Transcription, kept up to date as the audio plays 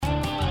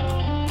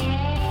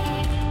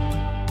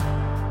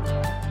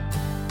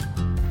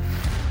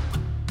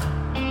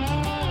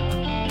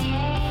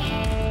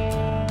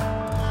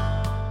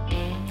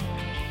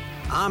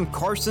I'm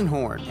Carson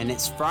Horn, and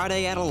it's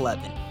Friday at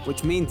 11,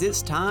 which means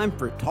it's time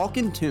for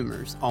Talking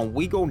Tumors on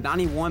Weagle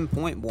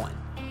 91.1.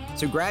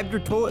 So grab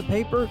your toilet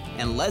paper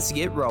and let's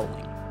get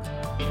rolling.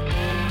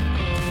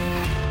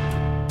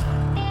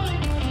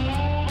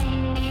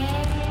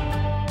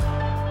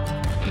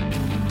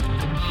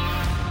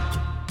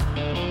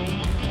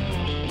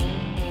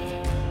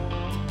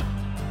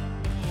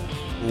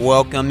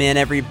 Welcome in,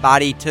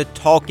 everybody, to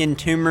Talking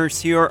Tumors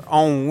here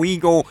on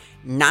Weagle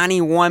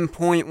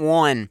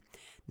 91.1.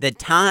 The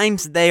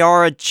times, they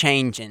are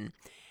a-changin',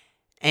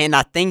 and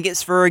I think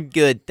it's for a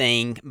good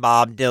thing,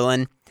 Bob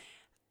Dylan.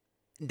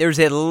 There's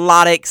a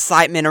lot of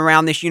excitement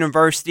around this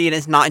university, and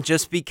it's not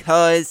just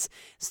because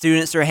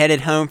students are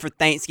headed home for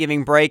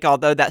Thanksgiving break,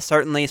 although that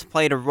certainly has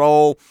played a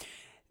role.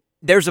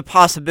 There's a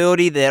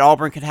possibility that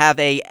Auburn could have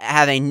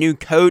a new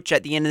coach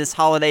at the end of this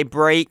holiday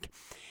break,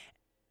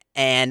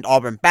 and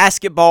Auburn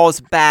basketball is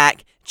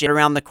back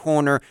around the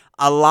corner.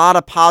 A lot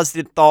of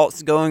positive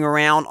thoughts going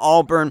around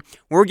Auburn.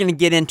 We're going to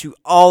get into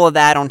all of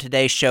that on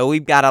today's show.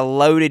 We've got a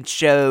loaded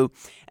show,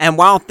 and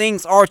while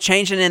things are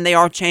changing, and they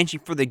are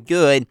changing for the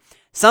good,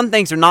 some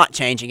things are not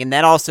changing, and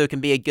that also can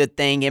be a good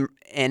thing,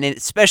 and it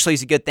especially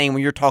is a good thing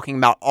when you're talking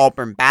about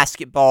Auburn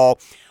basketball.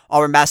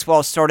 Auburn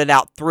basketball started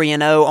out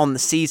 3-0 on the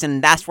season.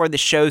 That's where the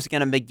show's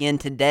going to begin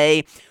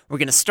today. We're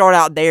going to start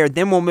out there,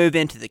 then we'll move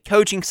into the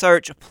coaching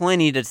search.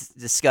 Plenty to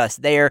discuss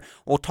there.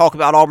 We'll talk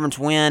about Auburn's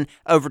win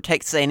over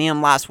Texas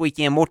A&M last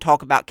weekend. We'll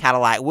talk about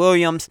Cadillac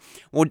Williams.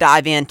 We'll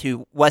dive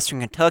into Western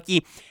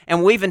Kentucky,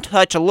 and we'll even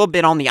touch a little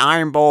bit on the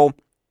Iron Bowl,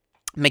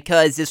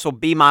 because this will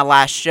be my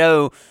last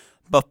show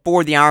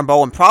before the Iron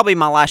Bowl, and probably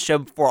my last show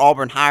before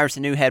Auburn hires a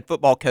new head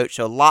football coach.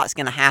 So a lot's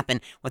going to happen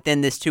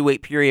within this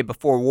 2-week period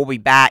before we'll be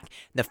back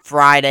the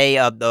Friday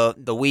of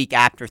the week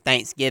after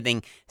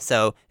Thanksgiving.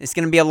 So it's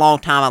going to be a long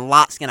time. A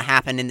lot's going to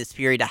happen in this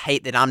period. I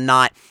hate that I'm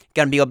not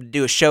going to be able to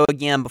do a show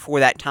again before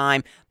that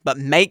time. But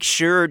make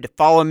sure to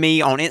follow me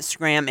on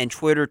Instagram and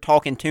Twitter,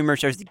 Talking Tumors.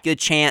 There's a good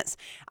chance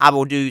I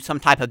will do some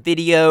type of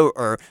video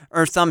or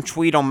some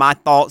tweet on my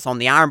thoughts on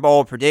the Iron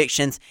Bowl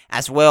predictions,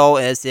 as well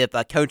as if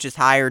a coach is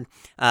hired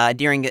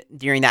during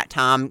that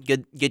time.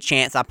 Good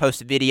chance I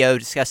post a video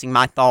discussing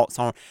my thoughts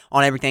on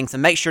everything. So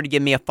make sure to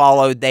give me a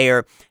follow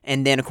there.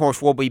 And then, of course,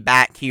 we'll be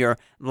back here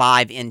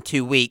live in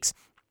 2 weeks.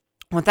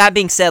 With that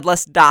being said,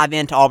 let's dive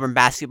into Auburn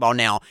basketball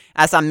now.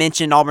 As I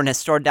mentioned, Auburn has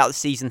started out the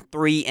season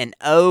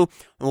 3-0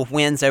 with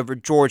wins over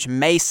George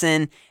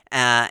Mason,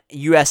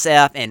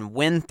 USF, and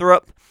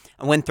Winthrop.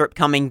 Winthrop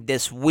coming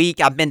this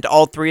week. I've been to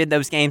all three of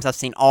those games. I've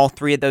seen all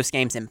three of those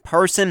games in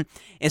person.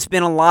 It's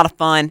been a lot of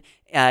fun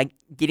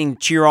getting to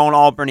cheer on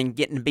Auburn and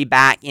getting to be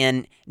back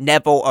in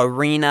Neville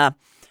Arena.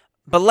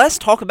 But let's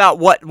talk about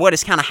what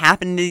has kind of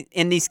happened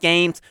in these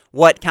games.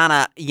 What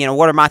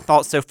are my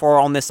thoughts so far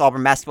on this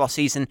Auburn basketball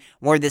season,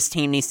 where this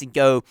team needs to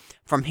go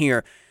from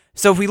here.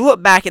 So if we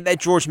look back at that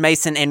George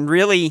Mason and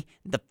really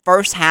the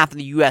first half of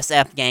the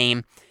USF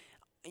game,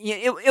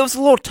 it was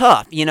a little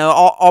tough.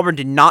 Auburn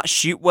did not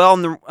shoot well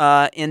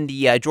in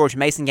the George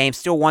Mason game.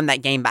 Still won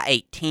that game by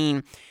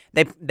 18.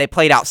 They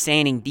played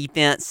outstanding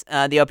defense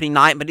the opening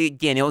night, but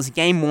again, it was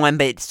game one,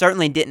 but it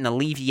certainly didn't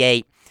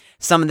alleviate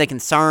some of the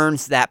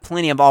concerns that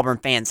plenty of Auburn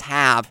fans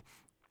have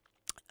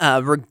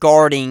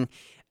regarding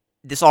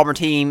this Auburn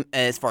team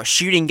as far as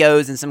shooting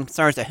goes, and some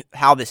concerns of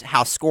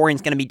how scoring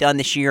is going to be done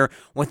this year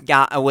with a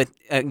guy like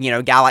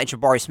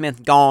Jabari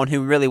Smith gone,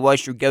 who really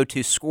was your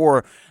go-to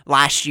scorer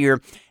last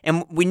year.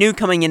 And we knew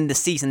coming into the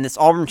season this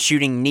Auburn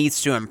shooting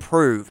needs to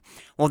improve.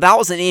 Well, that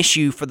was an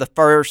issue for the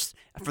first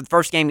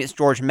game against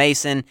George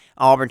Mason.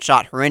 Auburn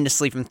shot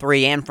horrendously from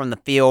three and from the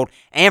field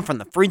and from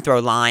the free throw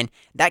line.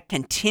 That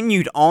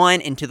continued on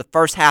into the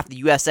first half of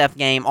the USF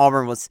game.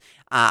 Auburn was,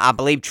 I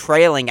believe,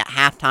 trailing at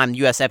halftime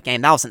the USF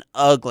game. That was an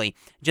ugly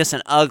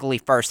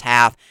first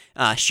half,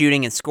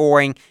 shooting and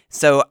scoring.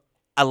 So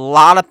a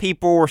lot of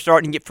people were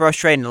starting to get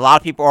frustrated, and a lot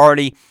of people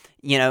already,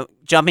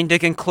 jumping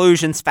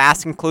to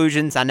fast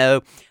conclusions. I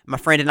know my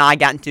friend and I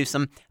got into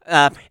some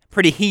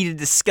pretty heated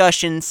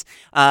discussions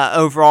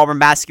over Auburn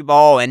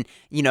basketball, and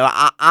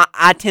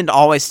I tend to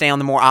always stay on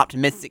the more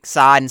optimistic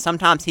side, and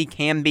sometimes he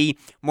can be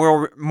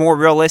more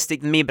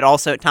realistic than me, but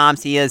also at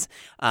times he is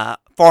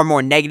far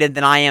more negative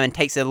than I am and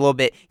goes a little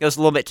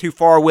bit too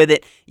far with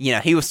it.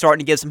 He was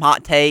starting to give some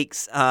hot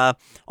takes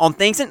on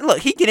things, and look,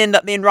 he could end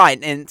up being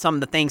right in some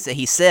of the things that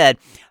he said,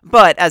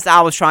 but as I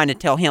was trying to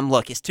tell him,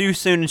 look, it's too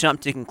soon to jump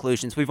to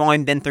conclusions. We've only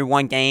been through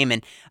one game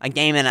and a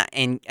game and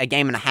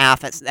a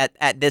half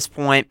at this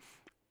point.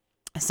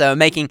 So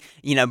making,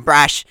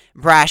 brash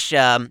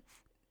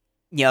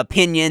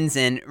opinions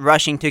and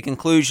rushing to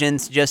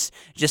conclusions just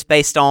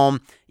based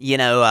on,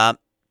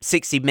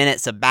 60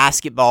 minutes of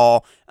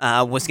basketball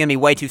was going to be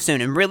way too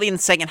soon. And really in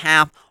the second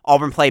half,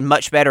 Auburn played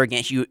much better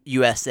against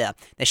USF.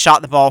 They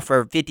shot the ball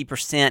for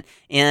 50%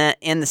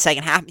 in the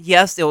second half.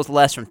 Yes, it was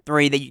less from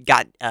three. They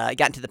got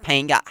into the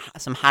paint, got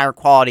some higher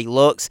quality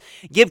looks.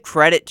 Give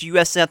credit to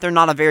USF. They're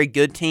not a very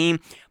good team,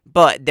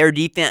 but their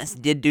defense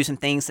did do some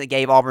things that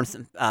gave Auburn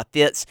some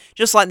fits,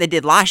 just like they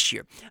did last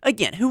year.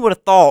 Again, who would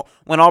have thought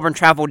when Auburn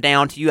traveled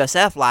down to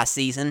USF last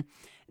season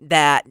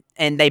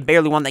and they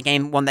barely won that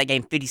game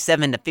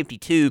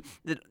 57-52,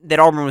 that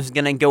Auburn was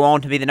going to go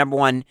on to be the number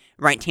one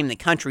ranked team in the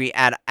country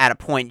at a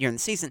point during the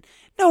season.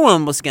 No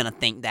one was going to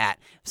think that.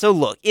 So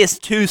look, it's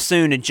too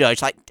soon to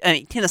judge.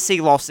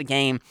 Tennessee lost the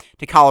game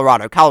to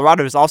Colorado.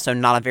 Colorado is also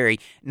not a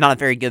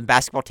very good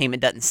basketball team, it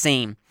doesn't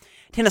seem.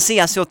 Tennessee,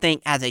 I still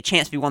think, has a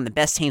chance to be one of the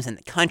best teams in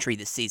the country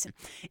this season.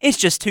 It's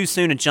just too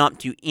soon to jump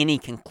to any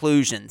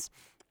conclusions.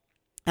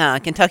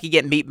 Kentucky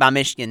getting beat by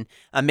Michigan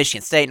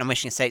State. Now,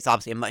 Michigan State's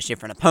obviously a much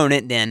different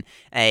opponent than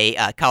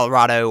a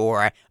Colorado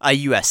or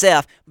a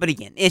USF. But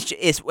again,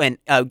 it's when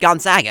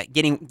Gonzaga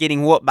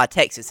getting whooped by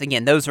Texas.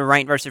 Again, those are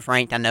ranked versus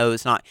ranked. I know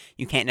it's not,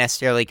 you can't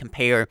necessarily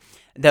compare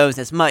those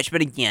as much.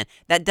 But again,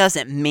 that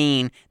doesn't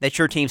mean that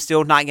your team's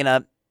still not going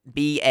to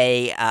be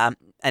a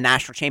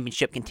national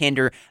championship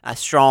contender, a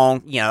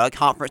strong, a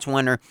conference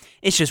winner.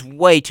 It's just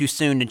way too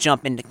soon to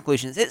jump into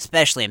conclusions,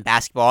 especially in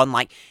basketball.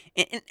 And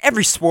in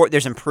every sport,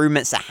 there's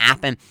improvements that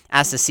happen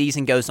as the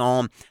season goes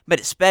on, but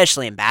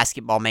especially in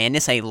basketball, man,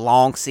 it's a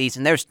long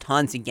season. There's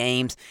tons of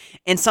games,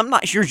 and some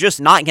nights you're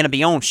just not going to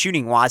be on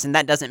shooting-wise, and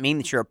that doesn't mean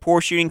that you're a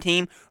poor shooting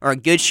team or a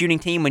good shooting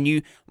team when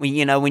you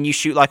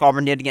shoot like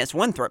Auburn did against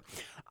Winthrop.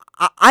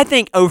 I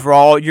think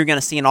overall you're going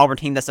to see an Auburn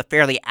team that's a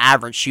fairly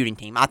average shooting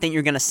team. I think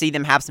you're going to see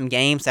them have some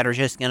games that are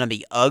just going to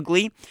be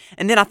ugly,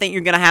 and then I think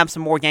you're going to have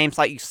some more games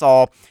like you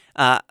saw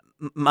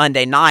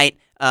Monday night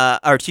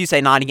or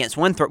Tuesday night against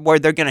Winthrop where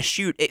they're going to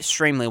shoot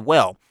extremely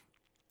well.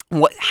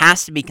 What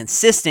has to be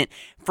consistent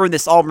for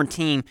this Auburn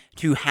team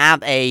to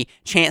have a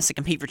chance to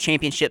compete for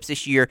championships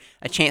this year,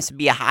 a chance to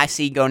be a high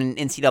seed going in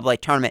the NCAA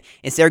tournament,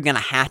 is they're going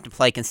to have to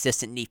play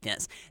consistent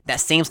defense.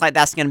 That seems like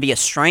that's going to be a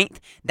strength.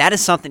 That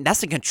is something,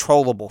 that's a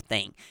controllable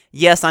thing.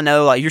 Yes, I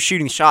know, you're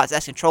shooting shots,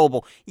 that's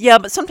controllable. Yeah,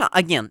 but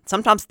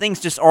sometimes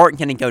things just aren't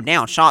going to go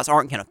down. Shots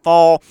aren't going to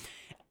fall,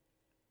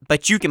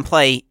 but you can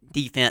play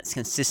defense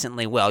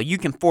consistently well. You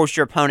can force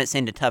your opponents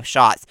into tough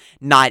shots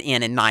night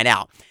in and night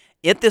out.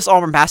 If this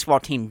Auburn basketball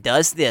team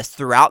does this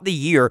throughout the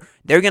year,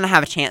 they're going to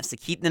have a chance to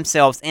keep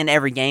themselves in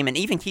every game and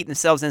even keep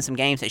themselves in some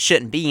games they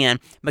shouldn't be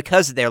in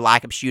because of their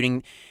lack of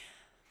shooting.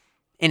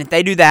 And if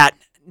they do that,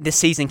 this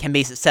season can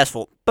be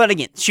successful. But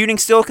again,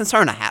 shooting's still a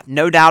concern I have.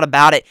 No doubt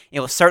about it.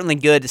 It was certainly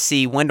good to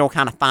see Wendell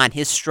kind of find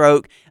his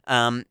stroke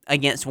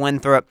against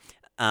Winthrop.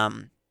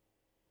 And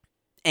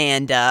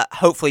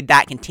hopefully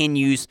that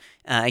continues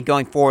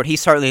going forward. He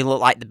certainly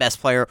looked like the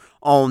best player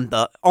on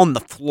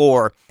the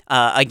floor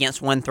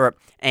against Winthrop,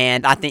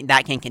 and I think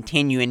that can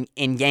continue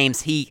in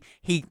games. He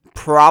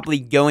probably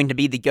going to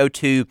be the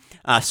go-to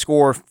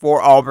scorer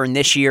for Auburn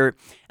this year.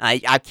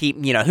 I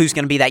keep, who's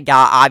going to be that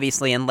guy,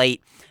 obviously, in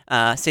late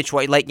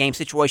game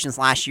situations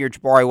last year.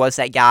 Jabari was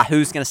that guy.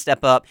 Who's going to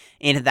step up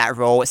into that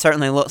role? It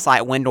certainly looks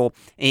like Wendell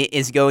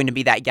is going to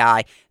be that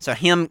guy. So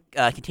him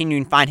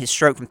continuing to find his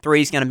stroke from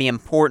three is going to be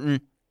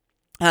important.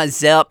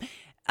 Zepp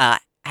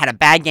had a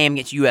bad game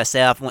against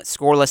USF, went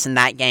scoreless in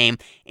that game,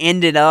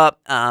 ended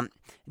up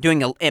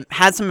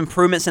had some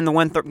improvements in the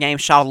Winthrop game,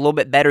 shot a little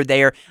bit better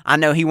there. I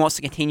know he wants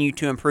to continue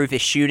to improve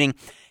his shooting.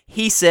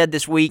 He said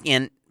this week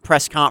in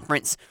press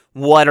conference,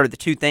 what are the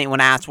two things, when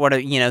asked what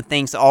are,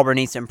 things that Auburn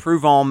needs to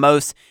improve on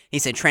most, he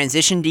said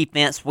transition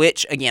defense,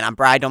 which, again, I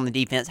bragged on the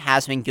defense,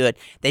 has been good.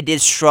 They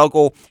did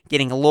struggle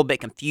getting a little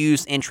bit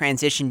confused in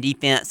transition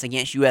defense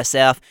against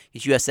USF,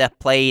 because USF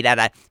played at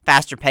a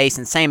faster pace,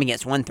 and same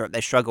against Winthrop.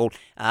 They struggled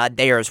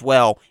there as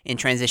well in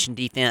transition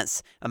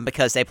defense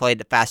because they played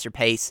at a faster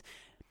pace.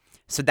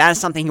 So that is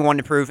something he wanted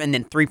to improve. And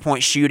then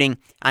three-point shooting,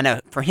 I know,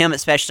 for him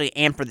especially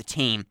and for the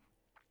team.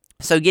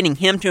 So getting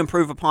him to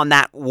improve upon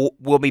that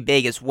will be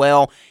big as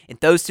well.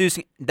 If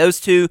those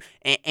two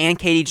and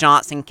Katie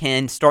Johnson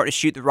can start to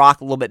shoot the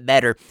rock a little bit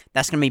better,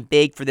 that's going to be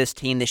big for this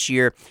team this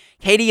year.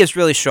 Katie has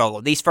really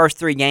struggled. These first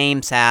three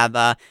games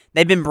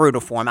they've been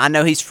brutal for him. I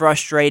know he's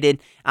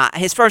frustrated.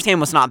 His first game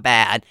was not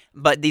bad,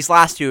 but these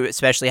last two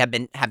especially have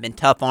been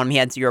tough on him. He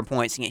had 0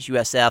 points against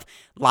USF.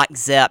 Like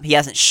Zepp, he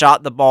hasn't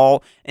shot the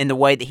ball in the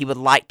way that he would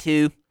like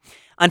to.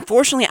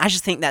 Unfortunately, I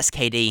just think that's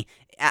KD.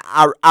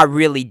 I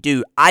really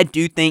do. I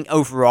do think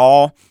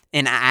overall,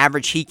 in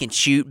average, he can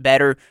shoot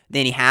better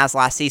than he has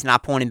last season. I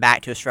point him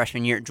back to his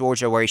freshman year at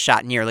Georgia where he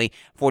shot nearly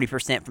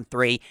 40% from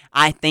three.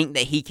 I think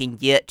that he can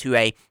get to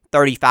a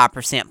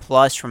 35%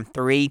 plus from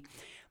three,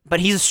 but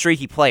he's a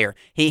streaky player.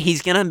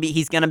 He's gonna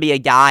be a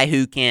guy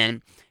who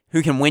can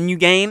win you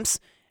games.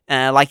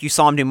 Like you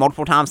saw him do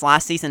multiple times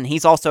last season.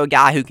 He's also a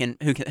guy who can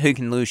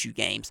lose you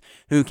games,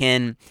 who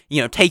can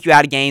take you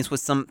out of games with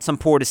some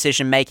poor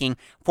decision making,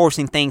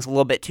 forcing things a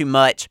little bit too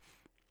much.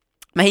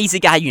 But he's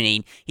the guy you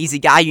need. He's the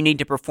guy you need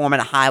to perform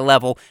at a high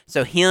level.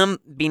 So him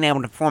being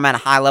able to perform at a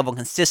high level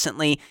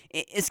consistently,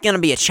 it's going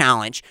to be a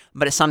challenge.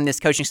 But it's something this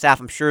coaching staff,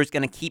 I'm sure, is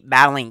going to keep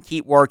battling and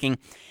keep working.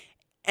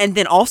 And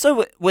then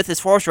also with as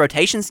far as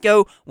rotations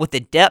go, with the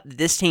depth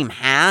this team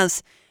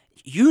has,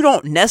 you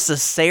don't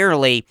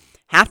necessarily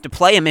have to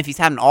play him if he's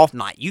having an off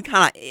night.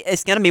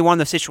 It's going to be one of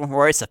those situations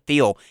where it's a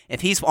feel.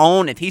 If he's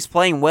on, if he's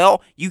playing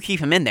well, you keep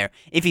him in there.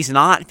 If he's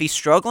not, if he's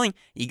struggling,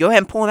 you go ahead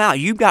and pull him out.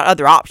 You've got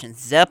other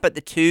options. Zep at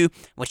the 2,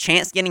 with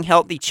Chance getting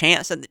healthy,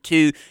 Chance at the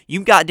 2.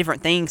 You've got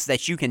different things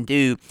that you can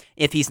do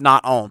if he's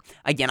not on.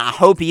 Again, I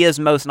hope he is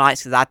most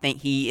nights because I think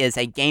he is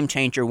a game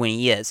changer when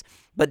he is.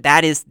 But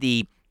that is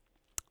the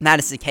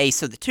case.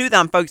 So the two that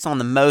I'm focused on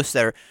the most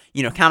that are,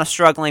 kind of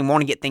struggling,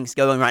 want to get things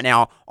going right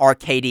now are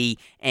KD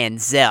and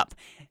Zep.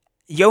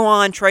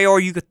 Yohan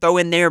Traore you could throw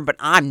in there, but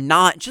I'm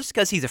not, just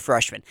because he's a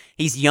freshman.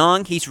 He's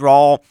young, he's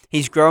raw,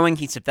 he's growing,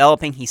 he's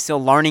developing, he's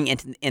still learning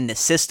in the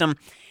system.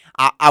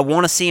 I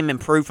want to see him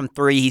improve from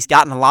 3. He's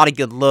gotten a lot of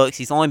good looks.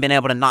 He's only been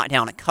able to knock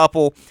down a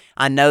couple.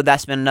 I know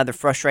that's been another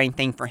frustrating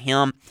thing for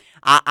him.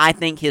 I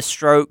think his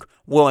stroke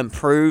will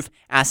improve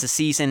as the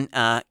season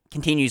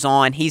continues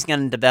on. He's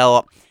going to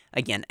develop,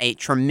 again, a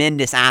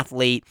tremendous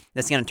athlete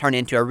that's going to turn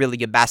into a really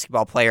good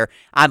basketball player.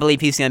 I believe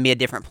he's going to be a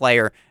different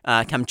player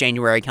come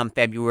January, come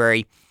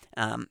February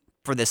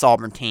for this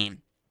Auburn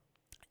team.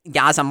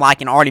 Guys I'm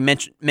liking, I already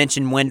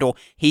mentioned Wendell.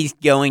 He's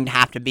going to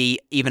have to be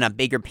even a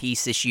bigger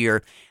piece this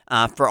year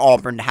for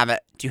Auburn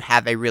to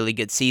have a really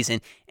good season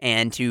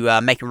and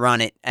to make a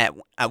run at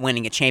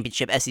winning a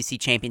championship, SEC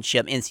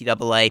championship,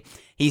 NCAA.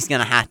 He's going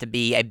to have to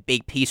be a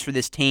big piece for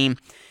this team.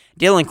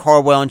 Dylan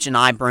Cardwell and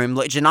Johni Broome.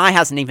 Look, Johni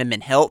hasn't even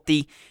been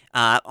healthy,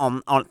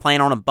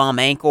 playing on a bum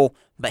ankle,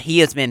 but he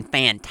has been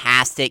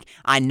fantastic.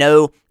 I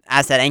know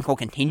as that ankle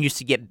continues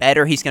to get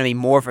better, he's going to be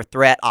more of a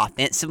threat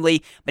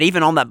offensively, but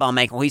even on that bum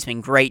ankle, he's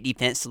been great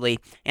defensively,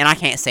 and I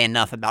can't say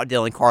enough about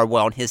Dylan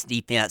Cardwell and his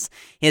defense.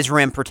 His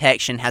rim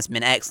protection has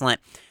been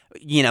excellent.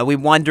 We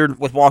wondered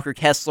with Walker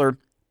Kessler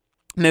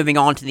moving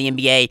on to the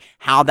NBA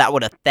how that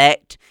would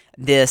affect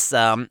this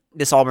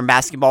Auburn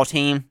basketball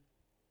team.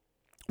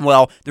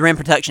 Well, the rim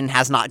protection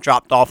has not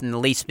dropped off in the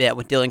least bit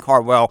with Dylan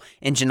Cardwell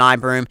and Johni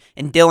Broome,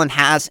 and Dylan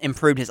has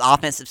improved his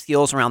offensive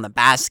skills around the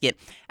basket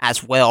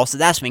as well, so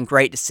that's been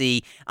great to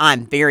see.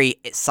 I'm very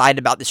excited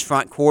about this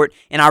front court,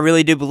 and I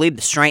really do believe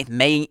the strength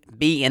may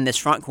be in this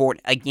front court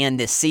again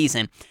this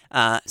season,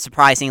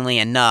 surprisingly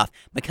enough,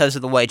 because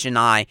of the way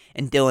Johni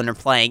and Dylan are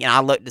playing, and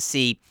I look to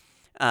see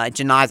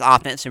Johni's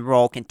offensive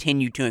role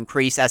continue to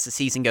increase as the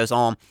season goes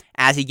on,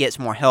 as he gets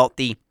more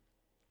healthy.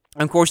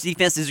 Of course,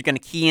 defenses are going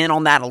to key in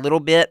on that a little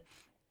bit,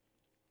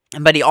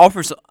 but he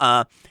offers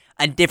a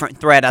different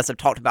threat, as I've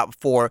talked about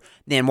before,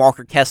 than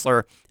Walker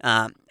Kessler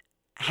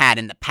had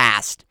in the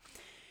past.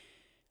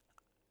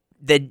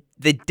 The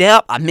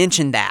depth, I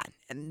mentioned that.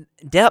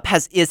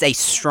 Depth is a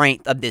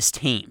strength of this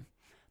team,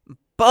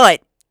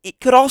 but it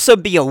could also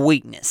be a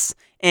weakness.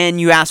 And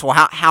you ask,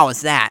 well, how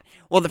is that?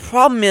 Well, the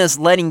problem is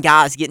letting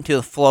guys get into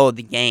the flow of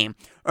the game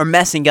or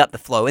messing up the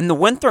flow. In the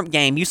Winthrop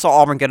game, you saw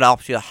Auburn get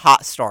off to a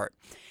hot start.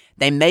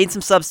 They made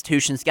some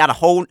substitutions, got a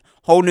whole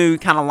new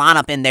kind of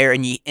lineup in there,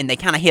 and they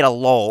kind of hit a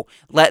lull.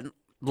 Let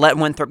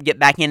Winthrop get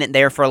back in it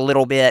there for a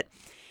little bit,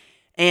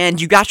 and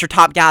you got your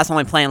top guys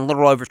only playing a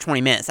little over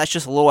 20 minutes. That's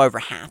just a little over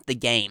half the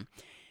game.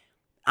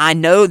 I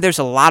know there's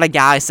a lot of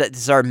guys that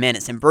deserve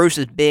minutes, and Bruce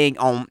is big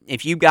on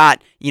if you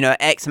got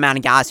X amount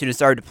of guys who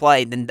deserve to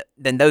play, then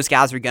those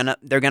guys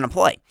they're gonna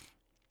play.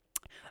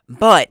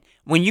 But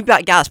when you've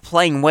got guys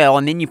playing well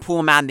and then you pull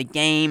them out of the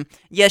game,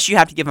 yes, you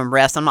have to give them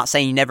rest. I'm not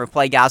saying you never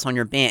play guys on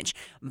your bench,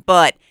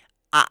 but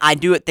I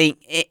do think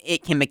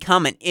it can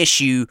become an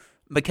issue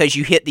because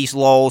you hit these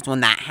lulls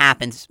when that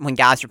happens, when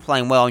guys are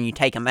playing well and you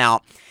take them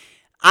out.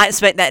 I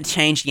expect that to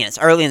change again. It's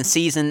early in the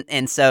season,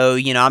 and so,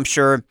 I'm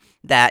sure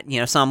that,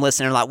 some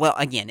listeners are like, well,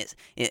 again,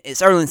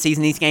 it's early in the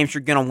season. These games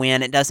you're going to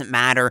win. It doesn't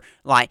matter.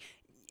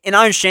 And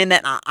I understand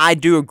that. I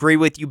do agree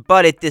with you,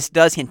 but if this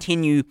does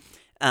continue,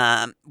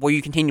 where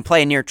you continue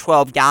playing near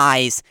 12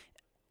 guys,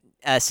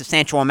 a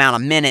substantial amount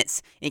of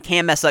minutes, it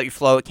can mess up your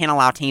flow. It can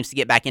allow teams to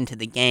get back into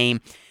the game.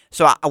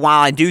 So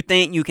while I do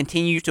think you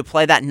continue to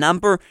play that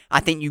number,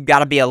 I think you've got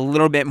to be a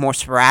little bit more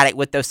sporadic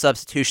with those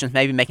substitutions,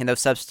 maybe making those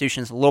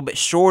substitutions a little bit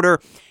shorter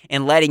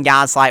and letting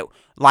guys like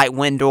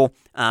Wendell,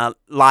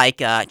 like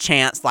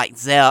Chance, like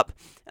Zep,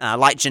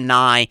 like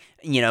Johni,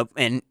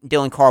 and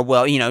Dylan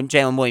Cardwell,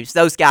 Jalen Williams,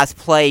 those guys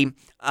play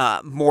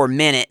more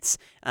minutes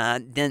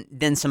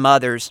than some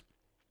others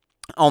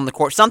on the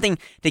court. Something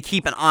to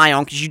keep an eye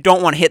on, because you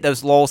don't want to hit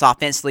those lulls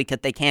offensively, because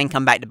they can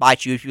come back to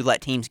bite you if you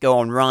let teams go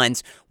on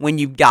runs when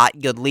you've got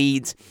good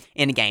leads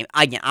in a game.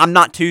 Again, I'm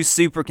not too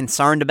super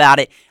concerned about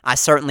it. I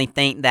certainly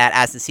think that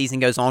as the season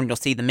goes on, you'll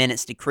see the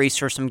minutes decrease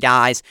for some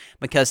guys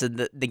because of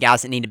the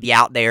guys that need to be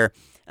out there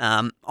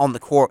on the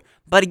court.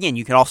 But again,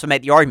 you could also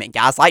make the argument,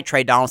 guys like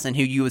Trey Donaldson,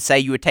 who you would say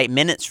you would take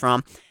minutes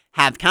from,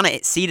 have kind of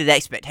exceeded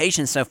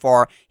expectations so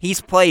far. He's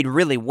played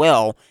really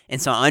well,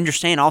 and so I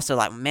understand also,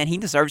 man, he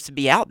deserves to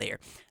be out there.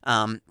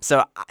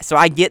 So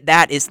I get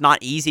that it's not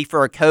easy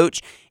for a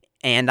coach,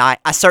 and I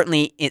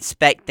certainly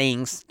expect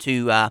things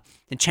to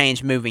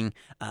change moving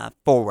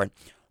forward.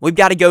 We've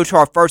got to go to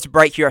our first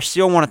break here. I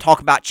still want to talk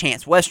about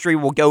Chance Westry.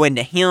 We'll go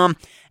into him,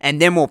 and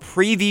then we'll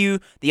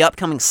preview the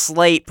upcoming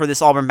slate for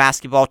this Auburn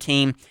basketball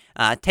team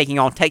taking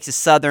on Texas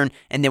Southern,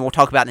 and then we'll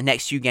talk about the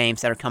next few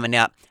games that are coming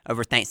up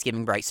over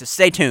Thanksgiving break. So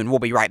stay tuned. We'll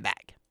be right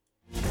back.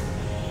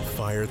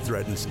 Fire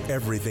threatens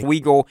everything.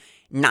 Weagle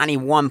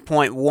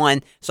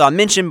 91.1. So I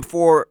mentioned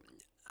before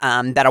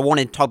that I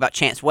wanted to talk about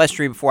Chance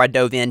Westry before I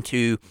dove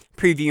into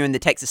previewing the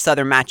Texas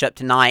Southern matchup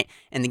tonight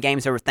and the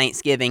games over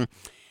Thanksgiving.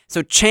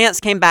 So Chance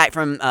came back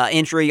from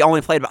injury,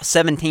 only played about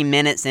 17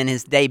 minutes in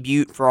his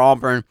debut for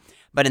Auburn.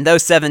 But in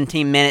those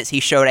 17 minutes, he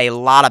showed a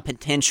lot of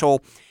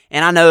potential.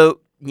 And I know,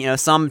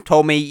 some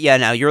told me,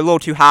 you're a little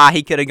too high.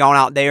 He could have gone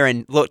out there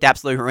and looked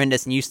absolutely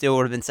horrendous, and you still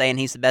would have been saying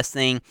he's the best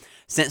thing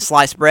since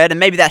sliced bread. And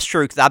maybe that's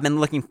true, because I've been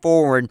looking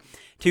forward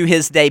to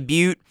his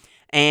debut.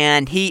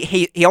 And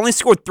he only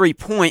scored 3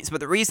 points, but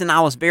the reason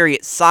I was very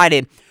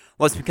excited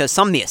was because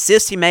some of the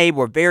assists he made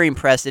were very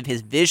impressive.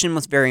 His vision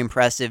was very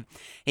impressive.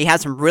 He had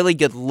some really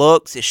good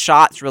looks. His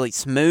shot's really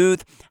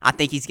smooth. I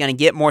think he's going to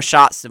get more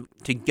shots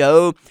to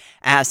go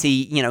as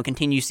he,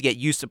 continues to get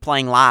used to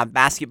playing live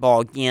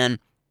basketball again.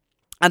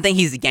 I think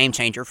he's the game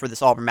changer for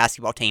this Auburn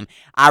basketball team.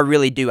 I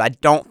really do. I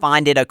don't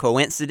find it a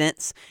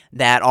coincidence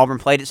that Auburn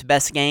played its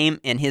best game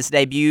in his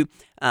debut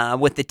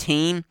with the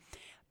team,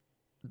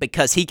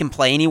 because he can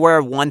play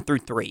anywhere 1 through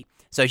 3.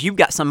 So if you've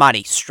got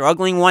somebody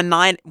struggling one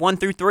night, 1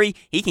 through 3,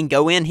 he can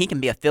go in, he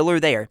can be a filler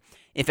there.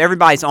 If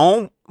everybody's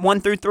on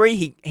 1 through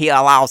 3,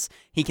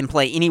 he can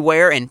play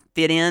anywhere and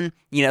fit in,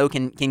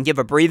 can give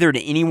a breather to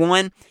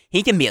anyone.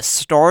 He can be a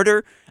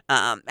starter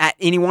at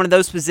any one of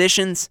those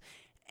positions.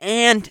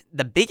 And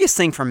the biggest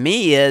thing for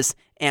me is,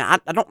 and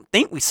I don't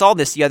think we saw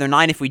this the other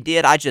night. If we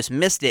did, I just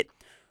missed it.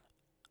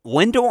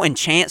 Wendell and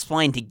Chance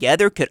playing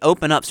together could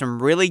open up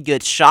some really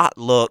good shot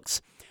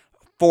looks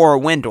for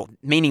Wendell,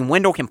 meaning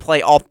Wendell can play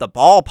off the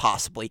ball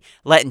possibly,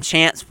 letting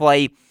Chance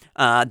play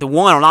the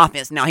 1 on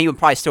offense. Now, he would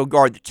probably still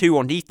guard the 2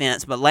 on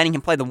defense, but letting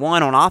him play the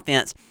 1 on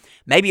offense,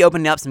 maybe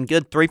opening up some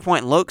good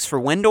 3-point looks for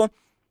Wendell.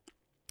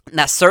 And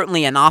that's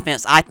certainly an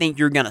offense I think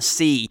you're going to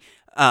see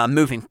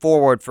moving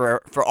forward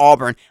for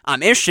Auburn.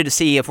 I'm interested to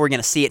see if we're going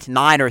to see it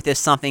tonight, or if this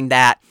is something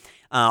that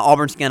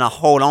Auburn's going to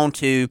hold on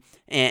to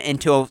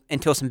until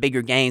some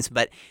bigger games.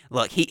 But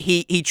look,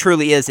 he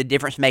truly is a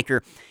difference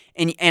maker.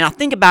 And I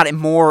think about it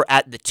more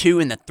at the 2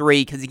 and the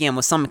 3, because, again,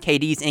 with some of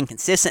KD's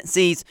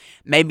inconsistencies,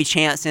 maybe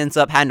Chance ends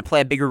up having to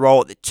play a bigger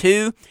role at the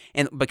 2,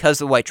 and because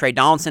of the way Trey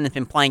Donaldson has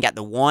been playing at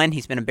the 1,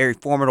 he's been a very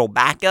formidable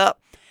backup.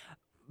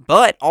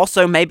 But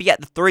also maybe at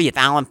the 3, if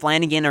Alan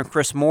Flanagan or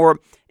Chris Moore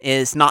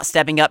is not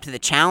stepping up to the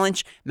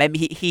challenge, maybe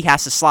he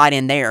has to slide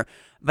in there.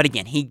 But,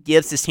 again, he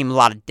gives his team a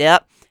lot of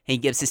depth. He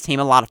gives his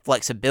team a lot of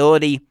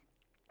flexibility.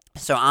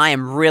 So I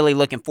am really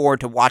looking forward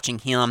to watching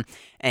him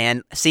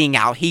and seeing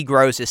how he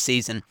grows this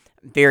season.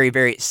 Very,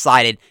 very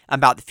excited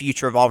about the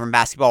future of Auburn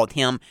basketball with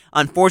him.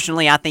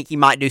 Unfortunately, I think he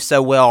might do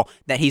so well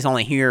that he's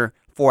only here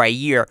for a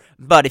year.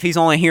 But if he's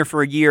only here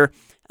for a year,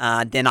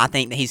 then I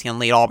think that he's going to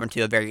lead Auburn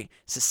to a very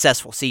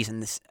successful season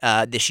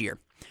this year.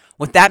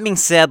 With that being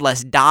said,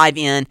 let's dive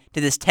in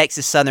to this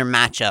Texas Southern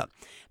matchup.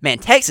 Man,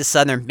 Texas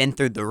Southern been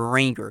through the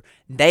ringer.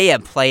 They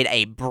have played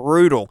a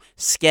brutal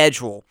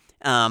schedule,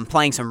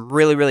 playing some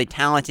really, really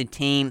talented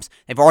teams.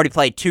 They've already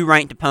played 2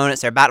 ranked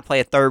opponents. They're about to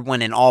play a 3rd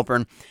one in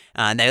Auburn.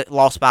 They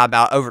lost by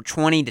about over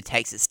 20 to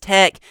Texas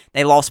Tech.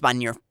 They lost by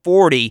near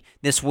 40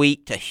 this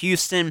week to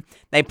Houston.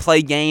 They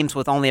play games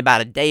with only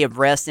about a day of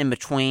rest in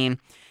between.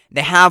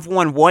 They have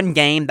won 1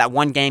 game, that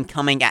 1 game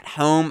coming at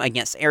home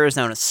against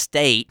Arizona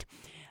State.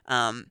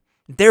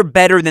 They're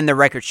better than their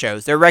record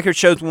shows. Their record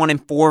shows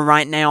 1-4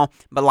 right now,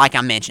 but like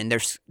I mentioned,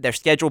 their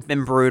schedule's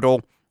been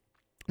brutal.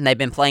 And they've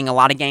been playing a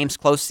lot of games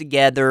close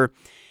together,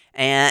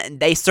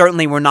 and they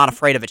certainly were not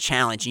afraid of a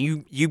challenge.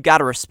 You've got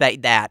to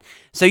respect that.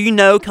 So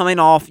coming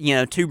off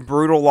 2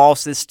 brutal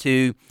losses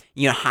to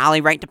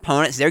highly ranked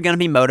opponents, they're going to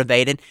be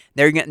motivated.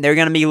 They're going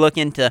to be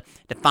looking to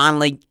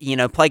finally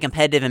play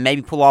competitive and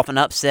maybe pull off an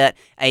upset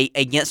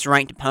against a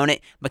ranked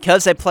opponent,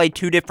 because they played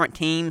 2 different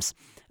teams.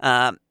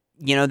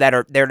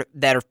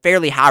 That are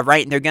fairly high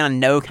ranked. They're going to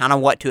know kind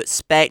of what to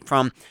expect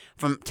from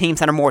teams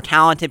that are more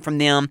talented from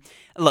them.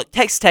 Look,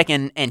 Texas Tech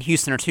and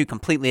Houston are 2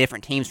 completely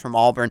different teams from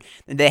Auburn.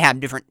 They have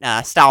different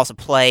styles of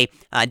play,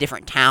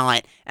 different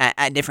talent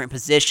at different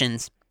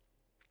positions.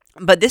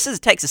 But this is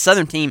a Texas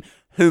Southern team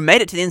who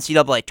made it to the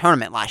NCAA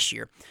tournament last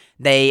year.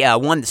 They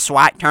won the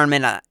SWAC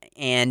tournament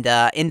and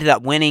ended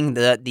up winning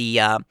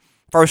the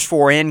first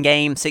 4 in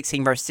game,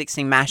 16 versus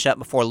 16 matchup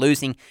before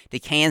losing to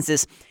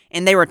Kansas.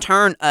 And they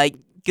returned a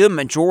good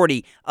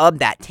majority of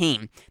that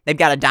team. They've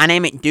got a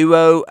dynamic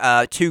duo,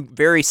 2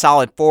 very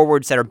solid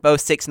forwards that are both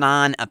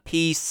 6'9"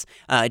 apiece,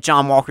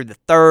 John Walker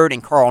III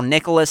and Carl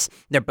Nicholas.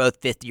 They're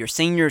both 5th-year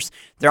seniors.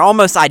 They're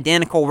almost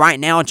identical right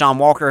now. John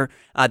Walker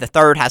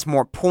III has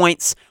more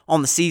points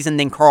on the season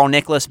than Carl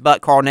Nicholas,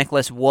 but Carl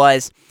Nicholas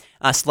was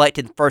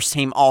selected first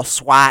team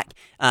All-SWAC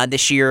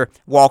this year.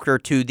 Walker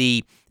to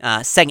the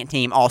second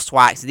team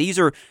All-SWAC. So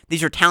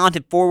these are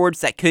talented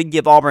forwards that could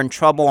give Auburn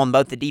trouble on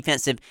both the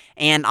defensive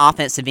and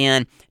offensive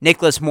end.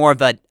 Nicholas more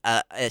of a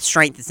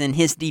strength is in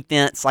his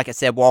defense. Like I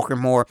said, Walker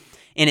more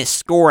in his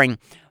scoring.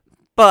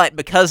 But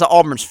because of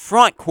Auburn's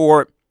front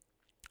court,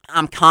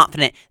 I'm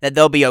confident that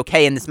they'll be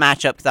okay in this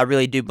matchup because I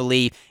really do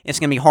believe it's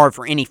going to be hard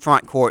for any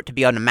front court to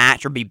be able to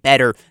match or be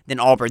better than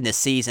Auburn this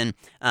season,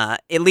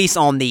 at least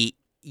on the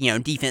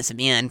defensive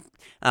end.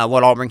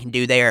 What Auburn can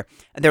do there.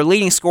 Their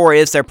leading scorer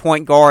is their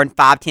point guard,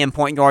 5'10"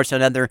 point guard,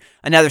 so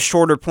another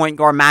shorter point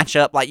guard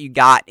matchup like you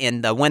got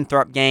in the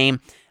Winthrop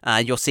game.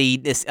 You'll see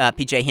this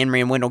P.J.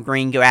 Henry and Wendell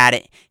Green go at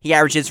it. He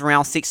averages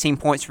around 16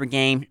 points per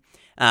game,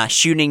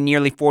 shooting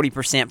nearly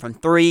 40% from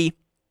three.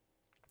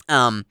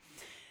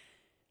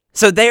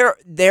 So they're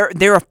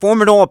a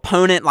formidable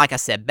opponent. Like I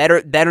said,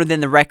 better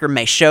than the record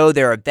may show.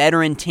 They're a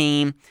veteran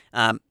team,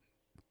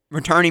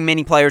 returning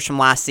many players from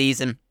last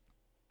season.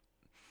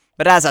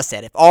 But as I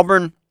said, if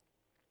Auburn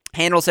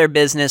handles their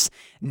business,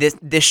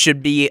 this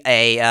should be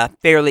a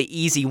fairly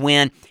easy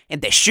win. If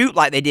they shoot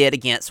like they did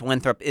against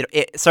Winthrop,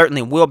 it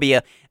certainly will be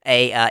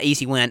a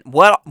easy win.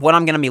 What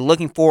I'm going to be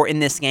looking for in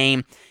this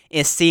game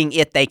is seeing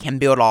if they can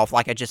build off,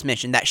 like I just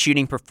mentioned, that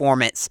shooting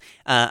performance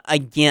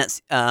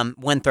against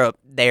Winthrop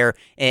there.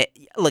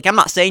 Look, I'm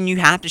not saying you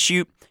have to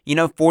shoot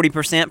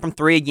 40% from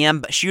three again,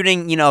 but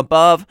shooting,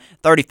 above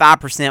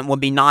 35% would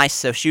be nice.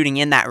 So shooting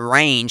in that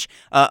range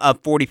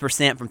of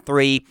 40% from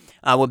three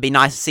would be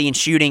nice to see, and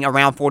shooting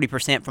around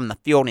 40% from the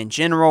field in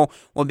general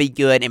would be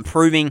good.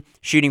 Improving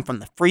shooting from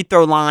the free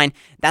throw line,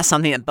 that's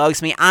something that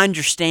bugs me. I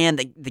understand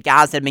that the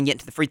guys that have been getting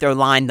to the free throw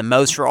line the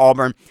most for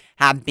Auburn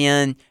have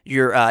been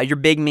your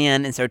big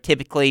men, and so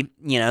typically,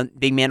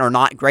 big men are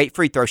not great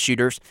free throw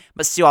shooters,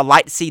 but still, I'd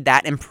like to see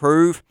that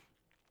improve.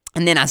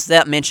 And then, as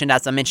I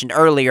mentioned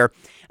earlier,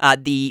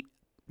 the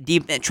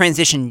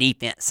transition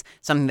defense,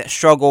 something that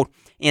struggled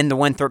in the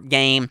Winthrop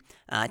game.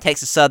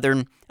 Texas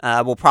Southern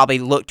will probably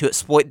look to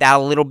exploit that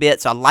a little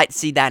bit, so I'd like to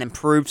see that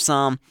improve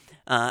some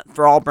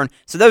for Auburn.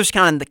 So those are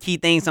kind of the key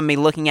things I'm going to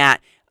be looking at,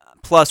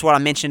 plus what I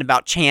mentioned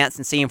about Chance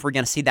and seeing if we're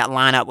going to see that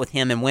lineup with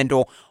him and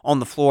Wendell on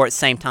the floor at the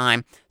same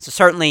time. So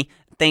certainly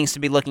things to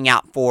be looking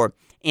out for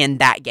in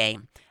that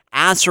game.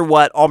 As for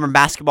what Auburn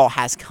basketball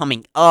has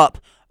coming up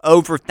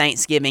over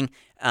Thanksgiving,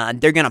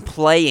 they're going to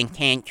play in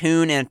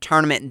Cancun in a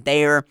tournament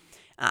there.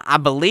 I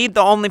believe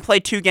they'll only play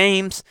 2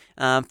 games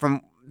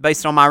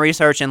based on my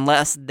research,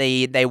 unless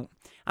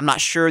I'm not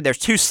sure. There's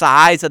 2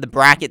 sides of the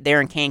bracket there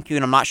in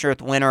Cancun. I'm not sure if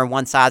the winner of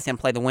one side is going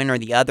to play the winner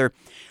of the other.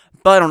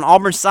 But on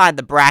Auburn's side,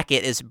 the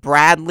bracket is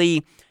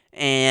Bradley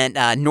and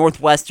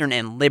Northwestern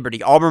and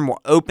Liberty. Auburn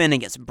will open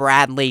against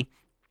Bradley.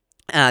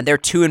 They're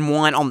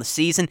 2-1 on the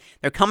season.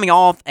 They're coming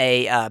off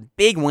a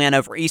big win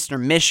over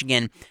Eastern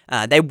Michigan.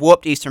 They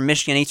whooped Eastern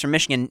Michigan. Eastern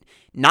Michigan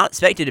not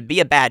expected to be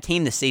a bad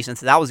team this season,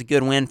 so that was a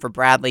good win for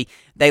Bradley.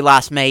 They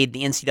last made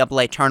the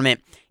NCAA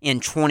tournament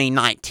in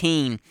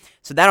 2019.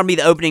 So that'll be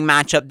the opening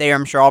matchup there.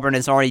 I'm sure Auburn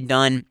has already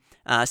done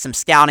some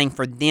scouting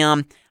for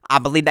them. I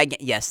believe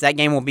that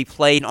game will be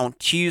played on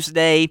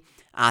Tuesday,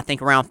 I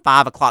think around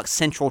 5 o'clock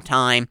Central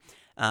Time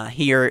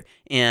here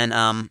in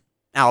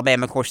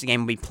Alabama. Of course, the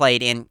game will be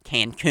played in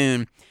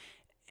Cancun.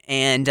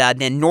 And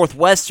then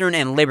Northwestern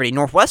and Liberty.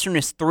 Northwestern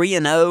is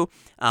 3-0,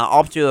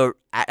 off to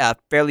a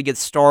fairly good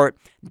start.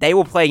 They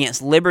will play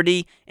against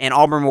Liberty, and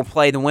Auburn will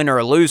play the winner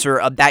or loser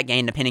of that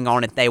game, depending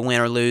on if they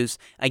win or lose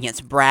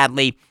against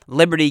Bradley.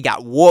 Liberty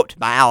got whooped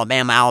by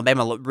Alabama.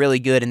 Alabama looked really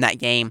good in that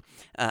game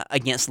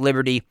against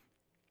Liberty.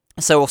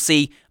 So we'll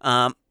see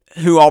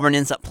who Auburn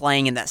ends up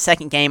playing in that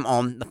second game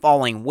on the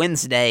following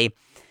Wednesday.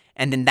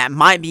 And then that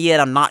might be it.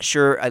 I'm not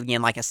sure,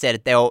 again, like I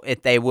said,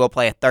 if they will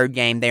play a third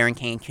game there in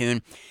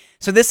Cancun.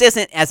 So this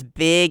isn't as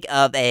big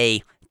of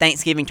a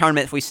Thanksgiving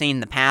tournament as we've seen in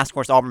the past. Of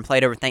course, Auburn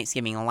played over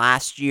Thanksgiving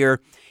last year.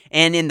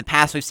 And in the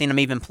past, we've seen them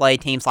even play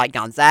teams like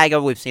Gonzaga.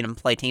 We've seen them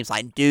play teams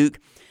like Duke.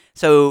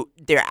 So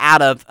they're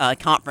out of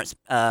conference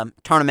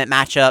tournament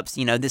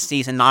matchups. This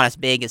season not as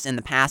big as in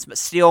the past, but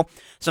still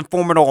some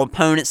formidable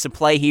opponents to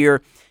play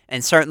here,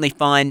 and certainly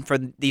fun for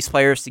these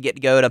players to get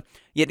to go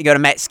to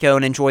Mexico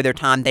and enjoy their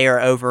time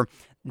there over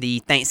the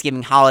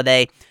Thanksgiving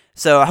holiday.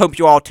 So I hope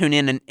you all tune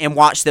in and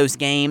watch those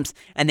games.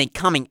 And then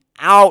coming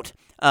out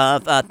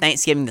of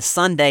Thanksgiving, the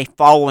Sunday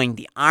following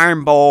the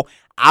Iron Bowl,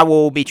 I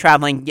will be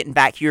traveling, getting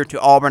back here to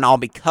Auburn. I'll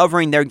be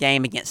covering their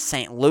game against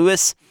St.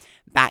 Louis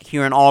back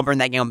here in Auburn.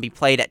 That game will be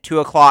played at 2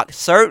 o'clock.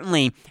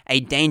 Certainly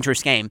a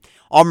dangerous game.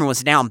 Auburn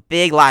was down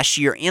big last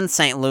year in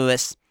St.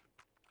 Louis,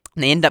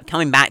 and they ended up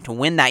coming back to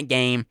win that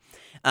game.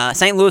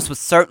 St. Louis would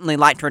certainly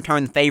like to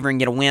return the favor and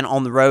get a win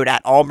on the road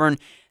at Auburn.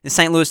 The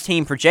St. Louis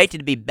team projected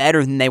to be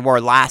better than they were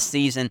last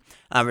season,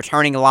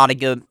 returning a lot of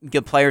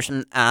good players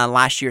from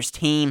last year's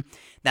team.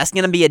 That's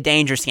going to be a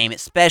dangerous game,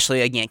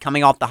 especially, again,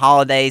 coming off the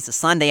holidays, the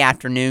Sunday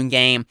afternoon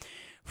game.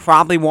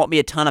 Probably won't be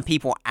a ton of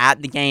people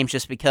at the game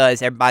just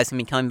because everybody's going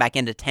to be coming back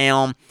into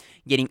town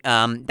getting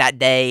that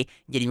day,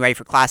 getting ready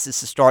for classes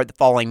to start the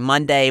following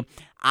Monday.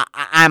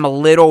 I'm a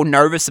little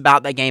nervous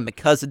about that game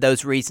because of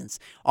those reasons.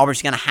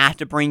 Auburn's going to have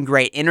to bring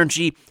great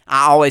energy.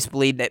 I always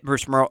believe that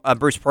Bruce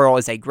Pearl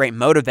is a great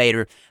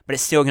motivator, but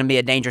it's still going to be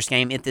a dangerous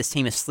game if this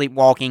team is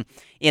sleepwalking,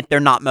 if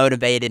they're not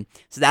motivated.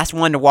 So that's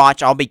one to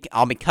watch. I'll be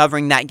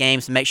covering that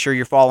game, so make sure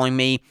you're following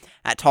me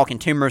at Talking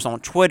Tumors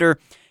on Twitter,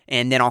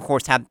 and then I'll, of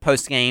course, have the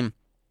post-game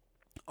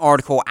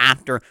article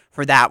after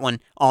for that one.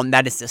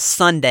 That is the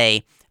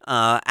Sunday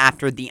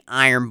after the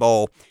Iron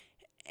Bowl.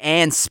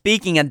 And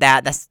speaking of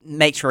that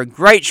makes for a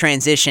great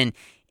transition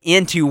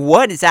into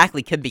what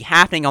exactly could be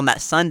happening on that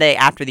Sunday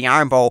after the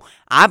Iron Bowl.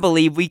 I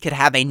believe we could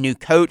have a new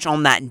coach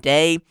on that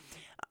day.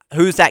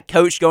 Who's that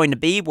coach going to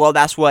be? Well,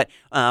 that's what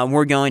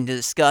we're going to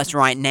discuss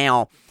right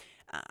now.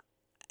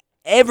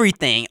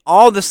 Everything,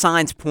 all the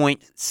signs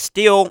point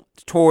still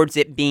towards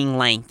it being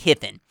Lane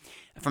Kiffin.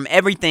 From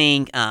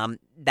everything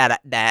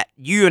that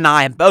you and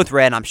I have both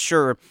read, I'm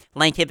sure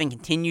Lane Kiffin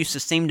continues to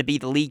seem to be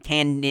the lead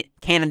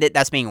candidate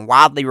that's being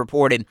widely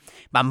reported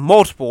by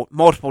multiple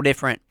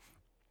different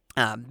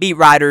beat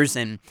writers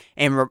and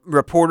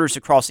reporters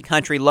across the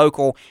country,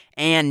 local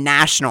and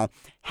national.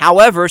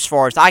 However, as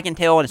far as I can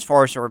tell, and as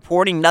far as the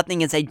reporting,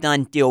 nothing is a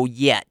done deal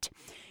yet.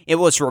 It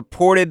was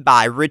reported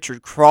by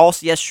Richard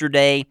Cross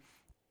yesterday.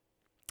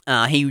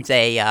 He was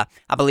I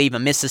believe, a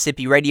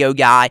Mississippi radio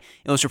guy.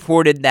 It was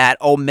reported that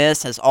Ole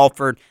Miss has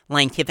offered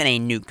Lane Kiffin a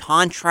new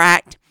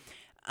contract.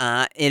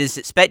 It is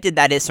expected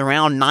that it's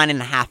around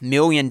 $9.5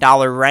 million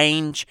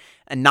range.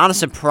 And not a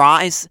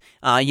surprise.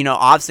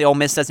 Obviously Ole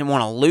Miss doesn't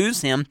want to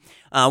lose him.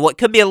 What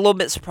could be a little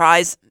bit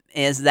surprise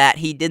is that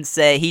he did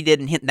say he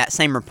didn't hit that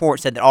same report,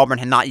 said that Auburn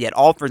had not yet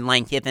offered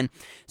Lane Kiffin.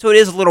 So it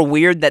is a little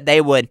weird that they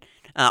would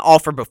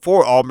offer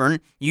before Auburn.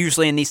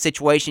 Usually in these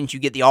situations, you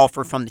get the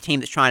offer from the team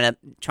that's trying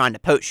to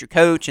poach your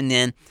coach, and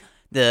then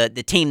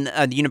the team,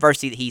 the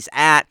university that he's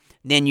at,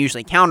 then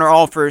usually counter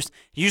offers.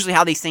 Usually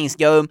how these things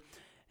go.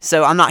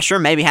 So I'm not sure.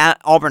 Maybe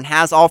Auburn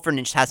has offered and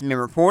it just hasn't been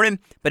reported.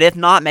 But if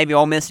not, maybe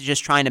Ole Miss is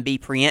just trying to be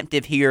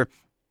preemptive here,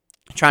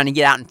 trying to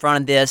get out in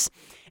front of this.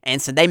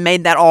 And so they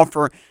made that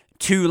offer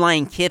to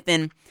Lane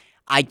Kiffin.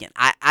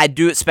 I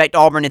do expect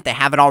Auburn, if they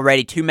haven't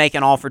already, to make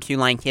an offer to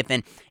Lane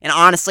Kiffin. And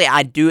honestly,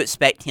 I do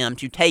expect him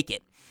to take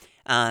it.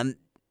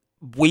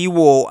 We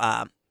will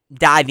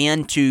dive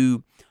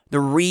into the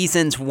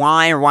reasons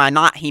why or why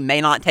not he may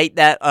not take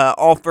that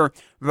offer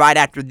right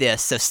after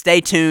this. So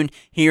stay tuned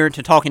here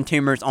to Talking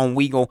Tumors on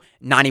Weagle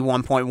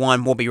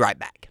 91.1. We'll be right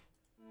back.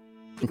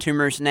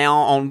 Tumors now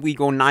on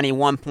Weagle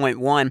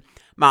 91.1.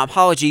 My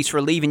apologies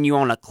for leaving you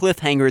on a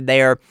cliffhanger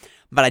there,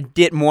 but I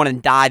didn't want to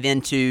dive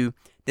into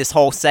this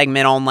whole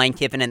segment on Lane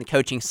Kiffin and the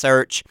coaching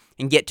search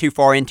and get too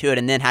far into it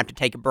and then have to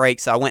take a break.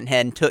 So I went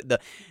ahead and took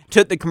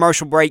the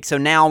commercial break. So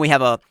now we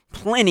have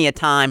plenty of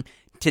time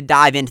to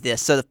dive into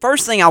this. So the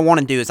first thing I want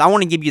to do is I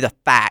want to give you the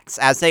facts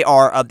as they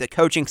are of the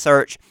coaching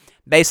search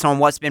based on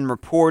what's been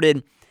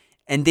reported.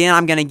 And then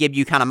I'm going to give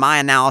you kind of my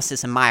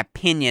analysis and my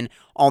opinion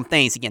on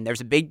things. Again,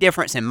 there's a big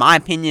difference in my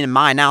opinion and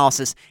my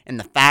analysis and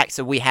the facts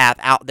that we have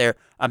out there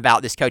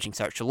about this coaching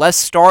search. So let's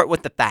start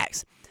with the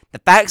facts. The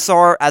facts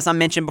are, as I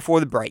mentioned before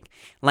the break,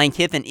 Lane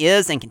Kiffin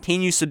is and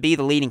continues to be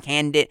the leading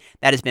candidate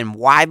that has been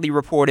widely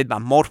reported by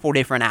multiple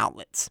different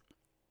outlets.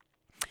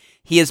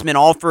 He has been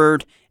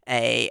offered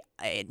a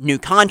new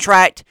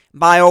contract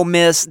by Ole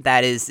Miss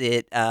that is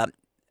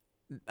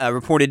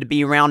reported to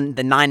be around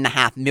the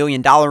 $9.5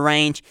 million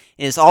range.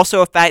 It is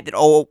also a fact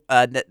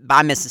that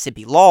by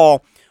Mississippi law,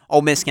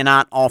 Ole Miss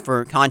cannot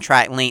offer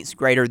contract lengths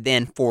greater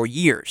than 4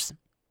 years.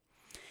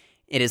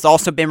 It has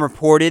also been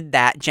reported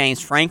that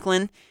James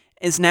Franklin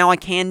is now a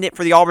candidate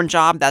for the Auburn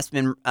job. That's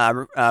been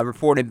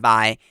reported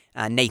by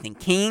Nathan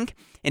King.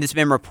 It has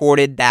been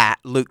reported that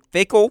Luke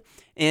Fickell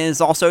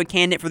is also a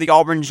candidate for the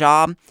Auburn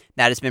job.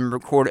 That has been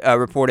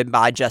reported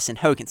by Justin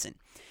Hokanson.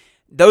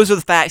 Those are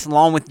the facts,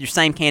 along with your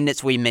same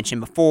candidates we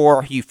mentioned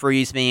before, Hugh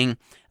Freeze being,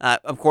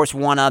 of course,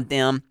 one of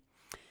them.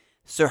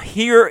 So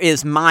here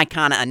is my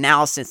kind of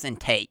analysis and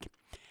take.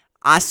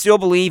 I still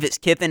believe it's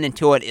Kiffin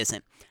until it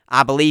isn't.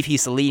 I believe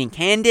he's the leading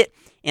candidate,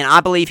 and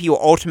I believe he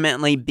will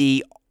ultimately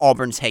be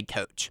Auburn's head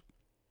coach.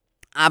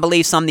 I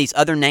believe some of these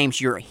other names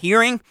you're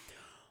hearing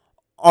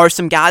are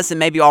some guys that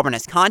maybe Auburn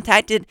has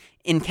contacted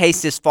in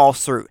case this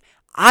falls through.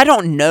 I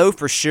don't know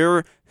for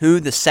sure who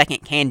the second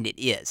candidate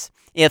is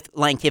if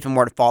Lane Kiffin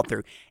were to fall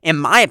through. In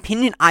my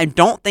opinion, I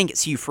don't think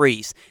it's Hugh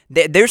Freeze.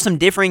 There's some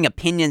differing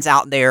opinions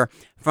out there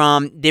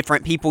from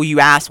different people you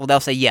ask. Well, they'll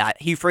say, yeah,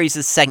 Hugh Freeze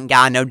is the second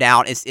guy, no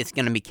doubt. It's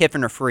going to be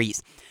Kiffin or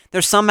Freeze.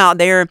 There's some out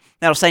there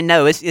that'll say,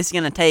 no, it's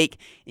going to take,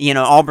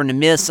 Auburn to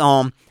miss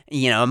on,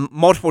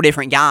 multiple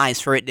different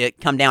guys for it to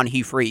come down to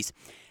Hugh Freeze.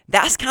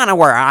 That's kind of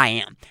where I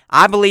am.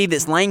 I believe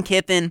it's Lane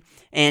Kiffin,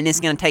 and it's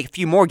going to take a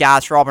few more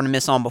guys for Auburn to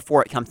miss on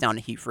before it comes down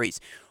to Hugh Freeze.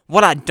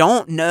 What I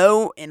don't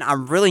know, and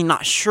I'm really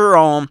not sure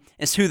on,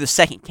 is who the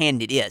second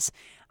candidate is.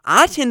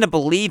 I tend to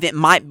believe it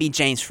might be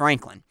James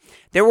Franklin.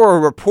 There were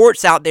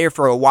reports out there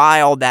for a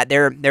while that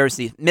there's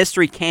the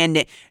mystery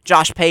candidate,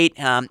 Josh Pate,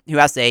 who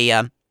has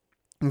a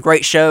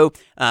great show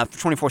for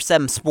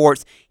 24/7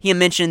 Sports. He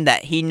mentioned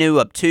that he knew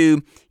of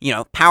two,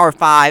 Power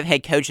 5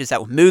 head coaches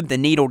that would move the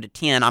needle to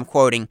 10. I'm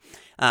quoting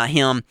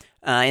him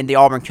in the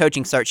Auburn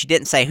coaching search. He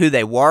didn't say who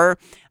they were.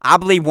 I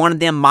believe one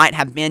of them might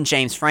have been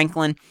James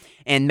Franklin,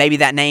 and maybe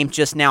that name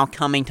just now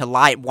coming to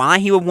light. Why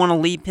he would want to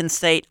leave Penn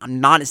State,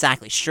 I'm not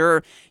exactly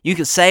sure. You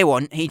could say,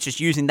 well, he's just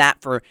using that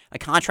for a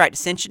contract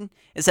extension.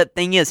 Except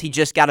the thing is, he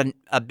just got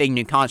a big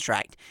new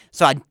contract.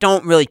 So I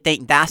don't really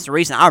think that's the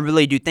reason. I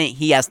really do think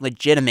he has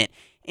legitimate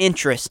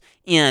interest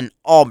in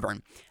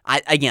Auburn.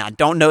 I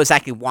don't know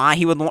exactly why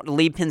he would want to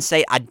leave Penn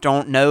State. I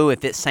don't know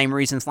if it's the same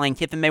reasons Lane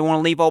Kiffin may want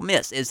to leave Ole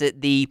Miss. Is it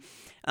the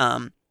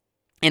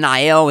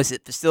NIL? Is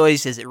it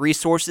facilities? Is it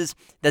resources?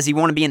 Does he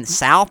want to be in the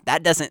South?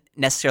 That doesn't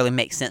necessarily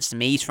make sense to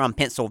me. He's from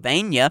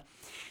Pennsylvania.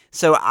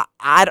 So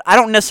I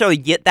don't necessarily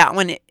get that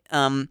one,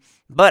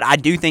 but I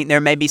do think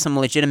there may be some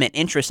legitimate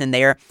interest in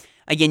there.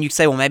 Again, you could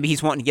say, well, maybe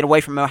he's wanting to get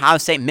away from Ohio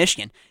State and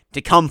Michigan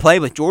to come play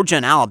with Georgia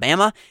and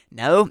Alabama.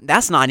 No,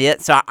 that's not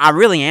it. So I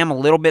really am a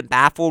little bit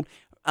baffled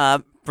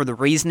for the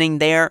reasoning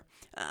there,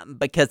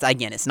 because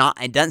again,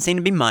 it doesn't seem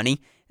to be money,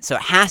 so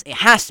it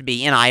has to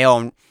be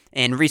NIL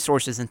and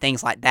resources and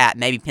things like that.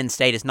 Maybe Penn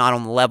State is not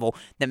on the level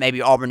that maybe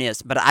Auburn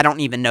is, but I don't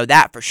even know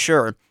that for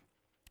sure.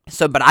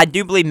 So, but I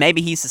do believe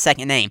maybe he's the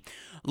second name.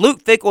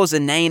 Luke Fickell is a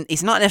name.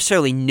 He's not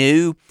necessarily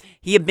new.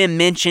 He had been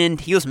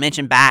mentioned. He was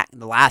mentioned back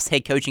the last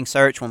head coaching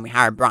search when we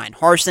hired Brian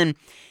Harsin.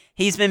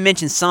 He's been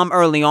mentioned some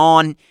early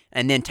on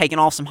and then taken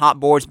off some hot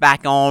boards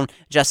back on.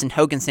 Justin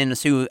Hokanson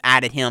is who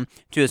added him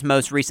to his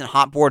most recent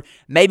hot board.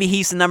 Maybe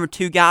he's the number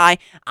 2 guy.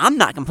 I'm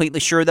not completely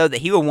sure, though,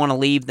 that he would want to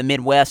leave the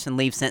Midwest and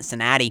leave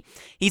Cincinnati.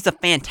 He's a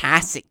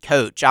fantastic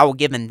coach. I will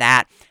give him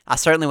that. I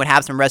certainly would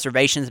have some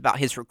reservations about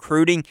his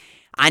recruiting.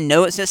 I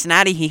know at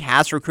Cincinnati he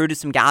has recruited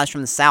some guys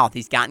from the South.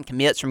 He's gotten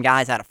commits from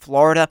guys out of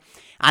Florida.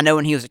 I know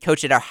when he was a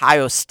coach at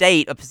Ohio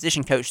State, a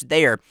position coach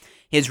there,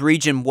 his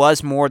region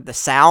was more the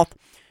South.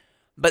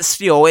 But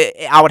still,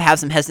 I would have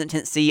some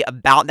hesitancy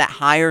about that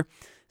hire.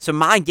 So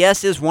my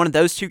guess is one of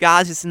those 2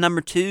 guys is the number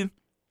 2.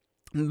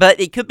 But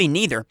it could be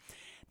neither.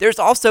 There's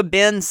also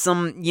been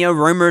some,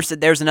 rumors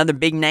that there's another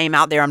big name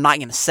out there I'm not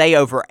going to say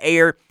over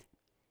air.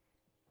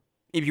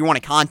 If you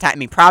want to contact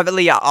me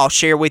privately, I'll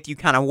share with you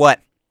kind of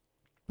what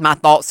my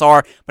thoughts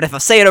are. But if I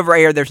say it over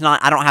air,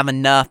 I don't have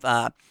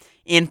enough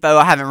info.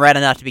 I haven't read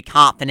enough to be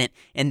confident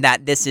in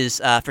that this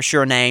is for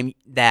sure a name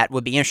that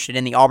would be interested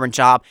in the Auburn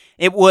job.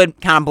 It would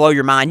kind of blow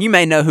your mind. You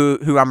may know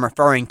who I'm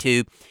referring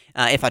to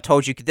if I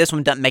told you, because this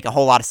one doesn't make a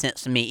whole lot of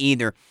sense to me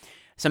either.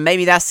 So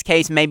maybe that's the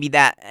case. Maybe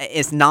that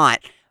is not.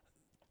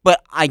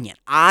 But again,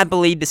 I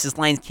believe this is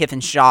Lane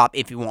Kiffin's job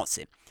if he wants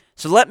it.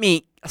 So let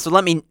me,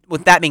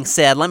 with that being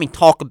said, let me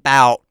talk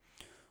about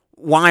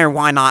why or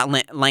why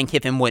not Lane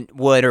Kiffin would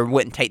or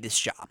wouldn't take this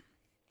job.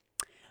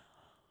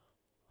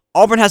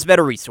 Auburn has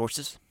better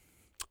resources.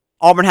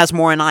 Auburn has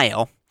more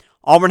NIL.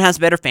 Auburn has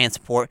better fan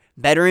support,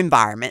 better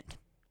environment.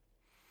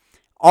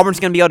 Auburn's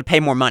going to be able to pay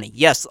more money.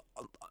 Yes,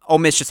 Ole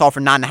Miss just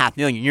offered $9.5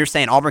 million. You're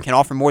saying Auburn can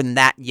offer more than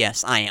that?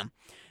 Yes, I am.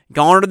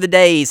 Gone are the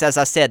days, as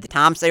I said, the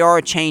times they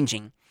are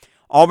changing.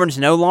 Auburn's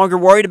no longer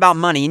worried about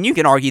money, and you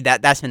can argue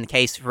that that's been the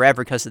case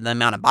forever because of the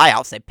amount of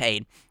buyouts they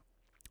paid.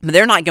 But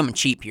they're not going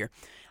cheap here.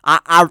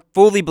 I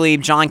fully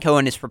believe John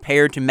Cohen is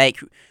prepared to make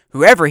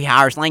whoever he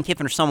hires, Lane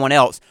Kiffin or someone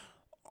else,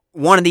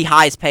 one of the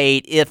highest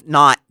paid, if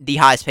not the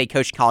highest paid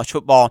coach in college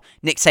football.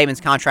 Nick Saban's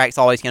contract is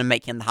always going to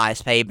make him the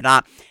highest paid,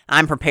 but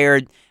I'm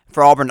prepared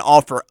for Auburn to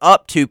offer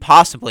up to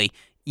possibly,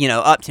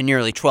 up to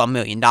nearly $12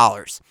 million,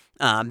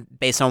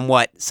 based on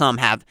what some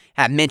have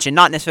mentioned.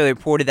 Not necessarily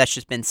reported, that's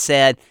just been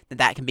said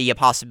that can be a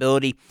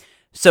possibility.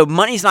 So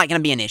money's not going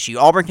to be an issue.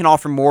 Auburn can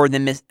offer more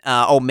than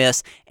Ole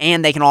Miss,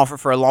 and they can offer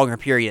for a longer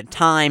period of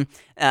time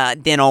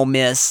than Ole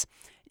Miss.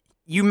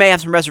 You may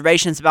have some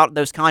reservations about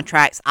those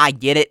contracts. I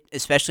get it,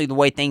 especially the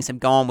way things have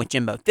gone with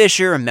Jimbo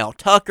Fisher and Mel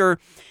Tucker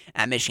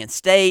at Michigan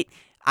State.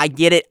 I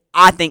get it.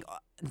 I think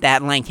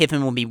that Lane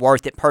Kiffin will be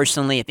worth it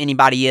personally, if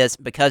anybody is,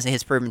 because of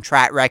his proven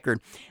track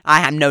record.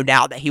 I have no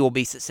doubt that he will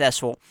be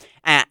successful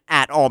at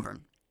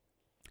Auburn.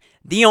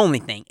 The only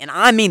thing, and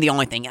I mean the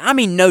only thing, I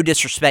mean no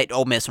disrespect to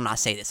Ole Miss when I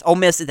say this. Ole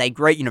Miss is a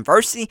great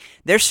university.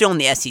 They're still in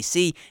the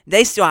SEC.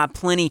 They still have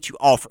plenty to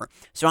offer.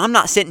 So I'm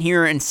not sitting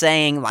here and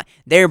saying like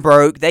they're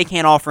broke. They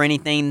can't offer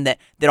anything that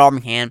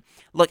Auburn can.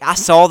 Look, I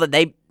saw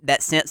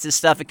that since this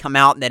stuff had come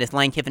out, that if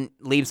Lane Kiffin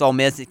leaves Ole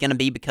Miss, it's going to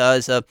be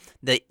because of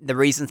the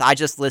reasons I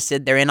just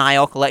listed. Their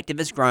NIL collective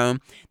has grown.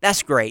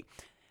 That's great.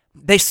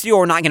 They still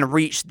are not going to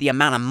reach the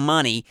amount of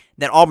money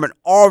that Auburn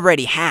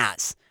already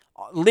has.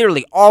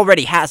 Literally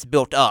already has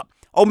built up.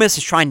 Ole Miss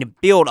is trying to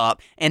build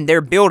up, and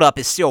their build-up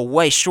is still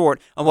way short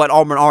of what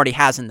Auburn already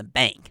has in the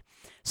bank.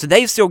 So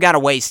they've still got a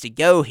ways to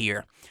go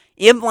here.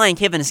 If Lane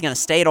Kiffin is going to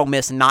stay at Ole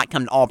Miss and not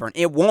come to Auburn,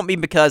 it won't be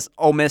because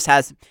Ole Miss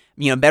has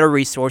better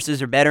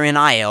resources or better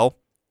NIL.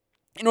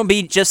 It'll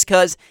be just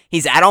because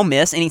he's at Ole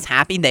Miss and he's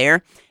happy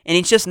there, and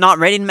he's just not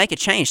ready to make a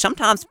change.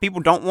 Sometimes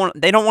people don't want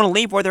to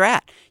leave where they're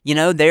at.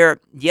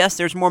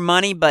 There's more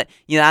money, but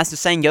as the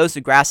saying goes,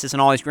 the grass isn't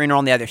always greener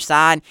on the other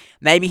side.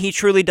 Maybe he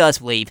truly does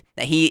believe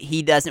that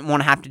he doesn't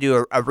want to have to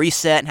do a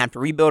reset and have to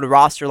rebuild a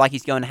roster like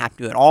he's going to have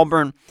to do at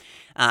Auburn.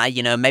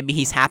 Maybe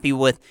he's happy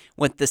with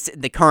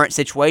the current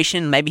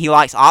situation. Maybe he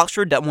likes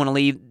Oxford, doesn't want to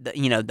leave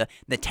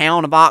the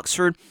town of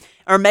Oxford.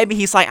 Or maybe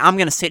he's like, I'm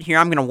going to sit here,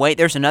 I'm going to wait.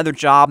 There's another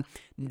job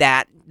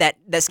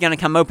that's going to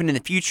come open in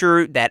the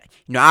future that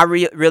I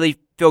really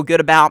feel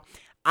good about.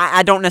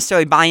 I don't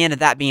necessarily buy into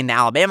that being the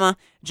Alabama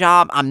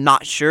job. I'm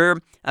not sure.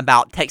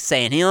 about Texas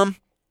A&M.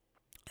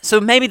 So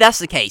maybe that's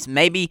the case.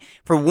 Maybe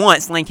for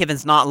once, Lane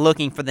Kiffin's not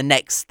looking for the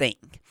next thing.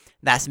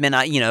 That's been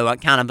a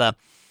kind of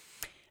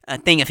a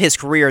thing of his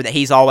career, that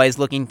he's always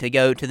looking to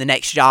go to the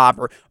next job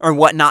or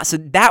whatnot. So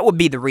that would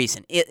be the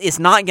reason. It's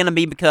not going to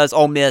be because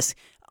Ole Miss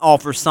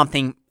offers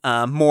something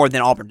more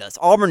than Auburn does.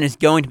 Auburn is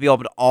going to be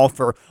able to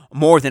offer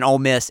more than Ole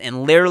Miss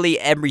in literally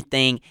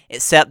everything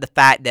except the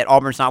fact that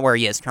Auburn's not where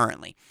he is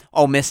currently.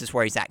 Ole Miss is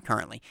where he's at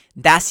currently.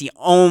 That's the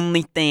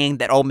only thing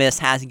that Ole Miss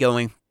has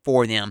going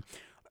for them,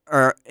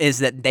 is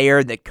that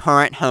they're the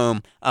current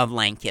home of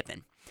Lane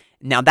Kiffin.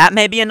 Now, that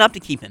may be enough to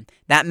keep him.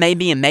 That may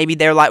be, and maybe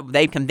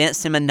they've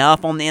convinced him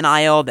enough on the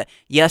NIL that,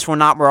 yes, we're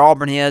not where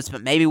Auburn is,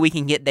 but maybe we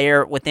can get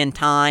there within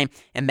time,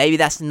 and maybe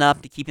that's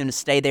enough to keep him to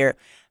stay there.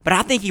 But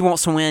I think he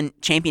wants to win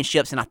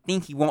championships, and I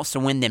think he wants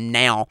to win them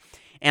now.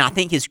 And I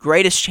think his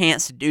greatest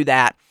chance to do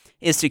that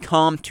is to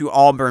come to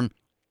Auburn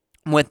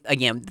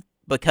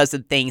because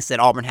of the things that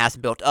Auburn has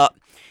built up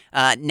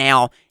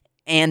now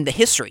and the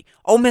history.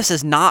 Ole Miss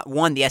has not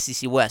won the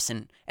SEC West,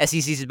 and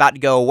SEC is about to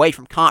go away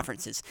from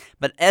conferences.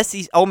 But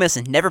Ole Miss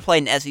has never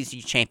played an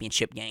SEC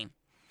championship game.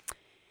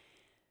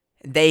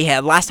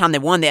 Last time they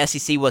won the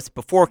SEC was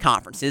before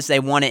conferences. They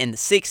won it in the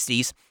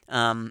 60s.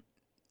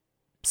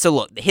 So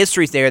look, the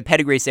history's there, the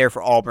pedigree's there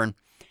for Auburn.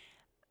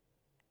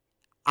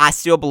 I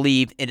still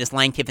believe it is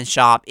Lane Kiffin's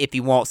job if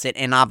he wants it,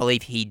 and I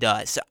believe he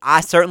does. So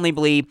I certainly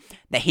believe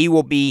that he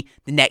will be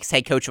the next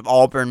head coach of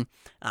Auburn.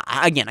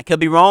 Again, I could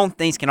be wrong.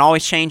 Things can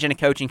always change in a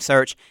coaching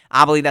search.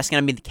 I believe that's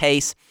going to be the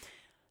case.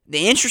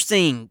 The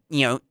interesting,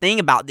 thing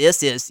about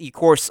this is, of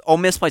course, Ole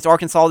Miss plays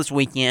Arkansas this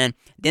weekend.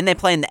 Then they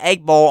play in the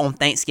Egg Bowl on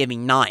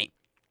Thanksgiving night.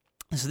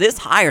 So this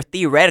hire,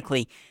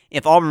 theoretically,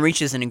 if Auburn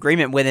reaches an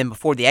agreement with him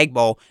before the Egg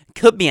Bowl,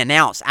 could be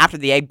announced after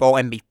the Egg Bowl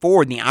and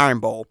before the Iron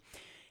Bowl.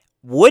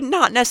 Would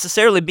not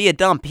necessarily be a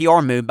dumb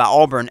PR move by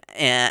Auburn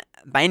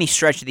by any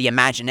stretch of the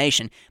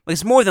imagination,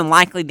 because more than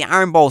likely the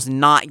Iron Bowl is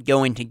not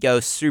going to go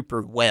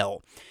super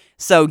well.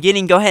 So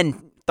go ahead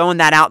and throwing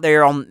that out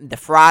there on the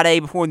Friday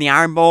before the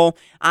Iron Bowl,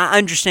 I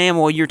understand.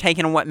 Well,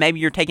 maybe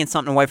you're taking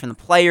something away from the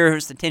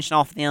players, the tension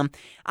off them.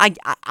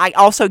 I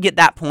also get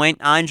that point.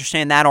 I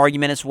understand that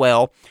argument as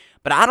well.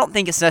 But I don't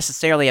think it's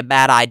necessarily a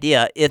bad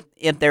idea if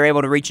they're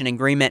able to reach an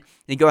agreement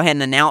to go ahead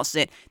and announce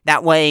it.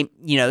 That way,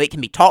 it can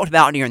be talked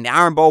about during the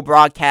Iron Bowl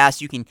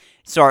broadcast. You can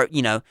start,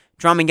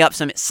 drumming up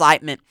some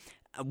excitement.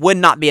 Would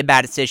not be a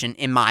bad decision,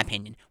 in my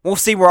opinion. We'll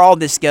see where all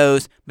this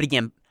goes. But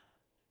again,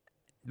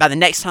 by the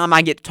next time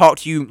I get to talk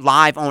to you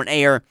live on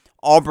air,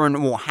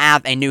 Auburn will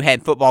have a new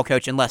head football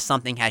coach unless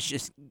something has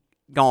just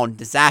gone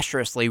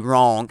disastrously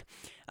wrong.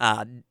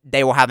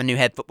 They will have a new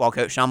head football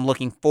coach. So I'm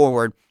looking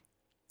forward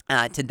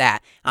to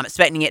that. I'm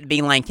expecting it to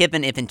be Lane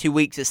Kiffin. If in 2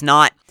 weeks it's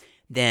not,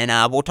 then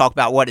we'll talk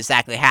about what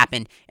exactly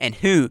happened and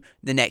who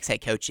the next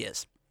head coach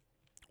is.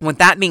 With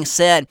that being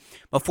said,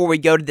 before we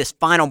go to this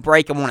final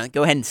break, I want to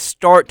go ahead and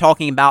start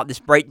talking about this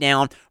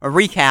breakdown or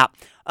recap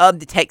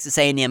of the Texas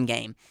A&M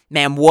game.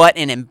 Man, what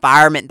an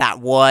environment that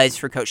was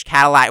for Coach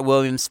Cadillac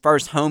Williams'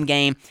 first home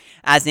game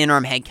as the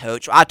interim head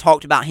coach. I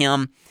talked about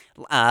him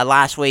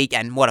last week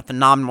and what a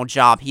phenomenal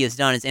job he has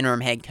done as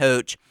interim head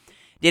coach.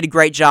 Did a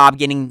great job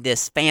getting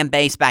this fan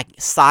base back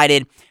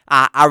excited.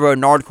 I wrote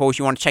an article. If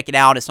you want to check it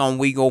out, it's on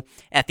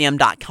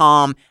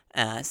WeagleFM.com.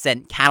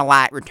 Said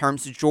Cadillac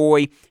returns the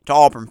joy to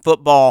Auburn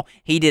football.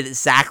 He did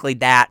exactly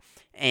that,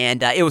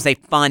 and it was a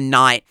fun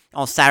night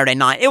on Saturday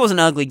night. It was an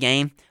ugly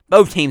game.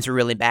 Both teams are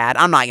really bad.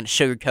 I'm not going to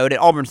sugarcoat it.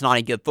 Auburn's not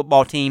a good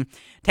football team.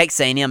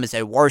 Texas A&M is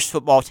a worse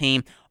football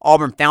team.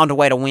 Auburn found a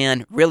way to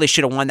win. Really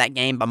should have won that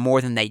game by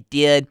more than they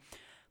did.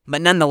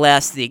 But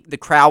nonetheless, the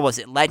crowd was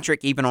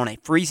electric, even on a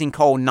freezing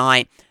cold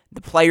night.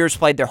 The players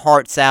played their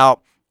hearts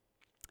out,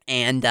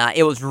 and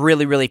it was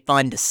really, really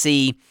fun to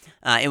see.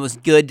 It was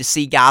good to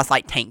see guys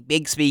like Tank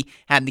Bigsby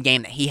have the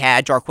game that he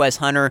had. Jarquez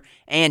Hunter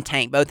and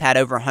Tank both had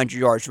over 100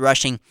 yards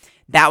rushing.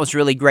 That was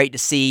really great to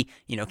see.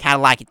 Kind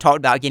of like he talked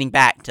about getting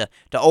back to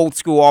old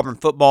school Auburn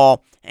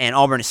football, and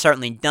Auburn has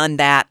certainly done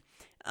that.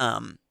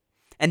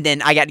 And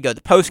then I got to go to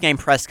the post-game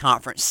press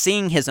conference,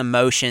 seeing his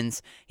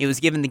emotions. He was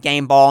given the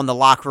game ball in the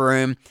locker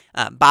room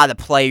by the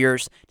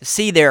players to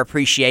see their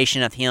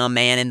appreciation of him,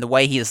 man, and the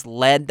way he has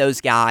led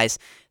those guys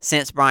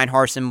since Brian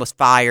Harsin was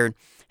fired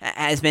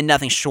has been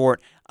nothing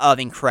short of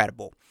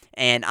incredible.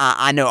 And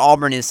I know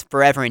Auburn is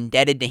forever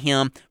indebted to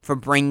him for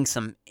bringing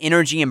some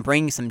energy and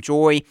bringing some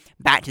joy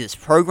back to this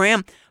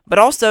program. But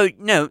also,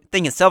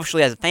 thinking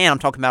selfishly as a fan, I'm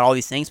talking about all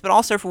these things, but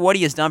also for what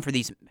he has done for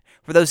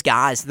those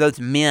guys, those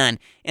men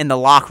in the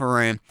locker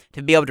room,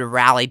 to be able to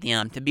rally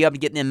them, to be able to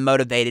get them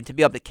motivated, to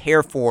be able to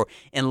care for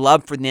and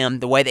love for them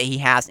the way that he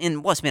has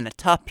in what's been a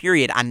tough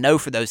period, I know,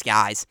 for those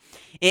guys.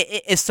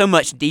 It's so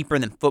much deeper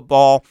than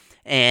football,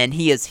 and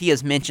he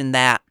has mentioned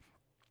that.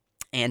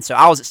 And so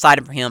I was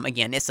excited for him.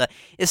 Again, it's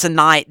a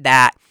night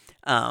that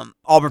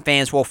Auburn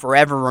fans will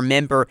forever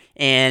remember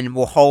and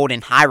will hold in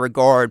high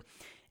regard.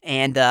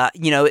 And,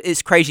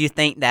 it's crazy to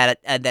think that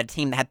a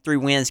team that had 3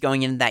 wins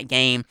going into that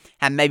game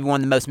had maybe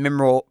one of the most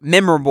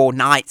memorable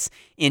nights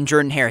in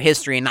Jordan-Hare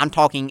history. And I'm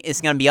talking,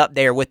 it's going to be up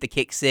there with the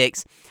kick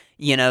six,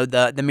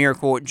 the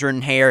miracle at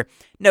Jordan-Hare.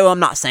 No, I'm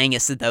not saying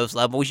it's at those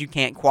levels. You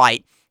can't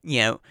quite,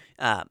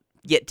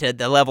 get to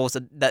the levels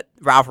of that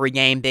rivalry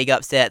game, big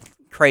upset,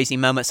 crazy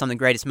moments, some of the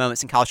greatest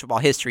moments in college football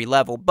history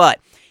level, but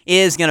it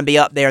is going to be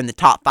up there in the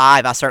top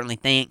 5, I certainly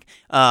think,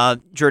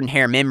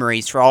 Jordan-Hare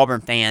memories for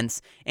Auburn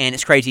fans, and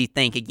it's crazy to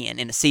think, again,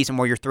 in a season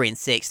where you're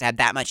 3-6, to have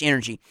that much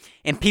energy,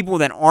 and people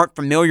that aren't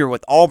familiar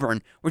with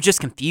Auburn were just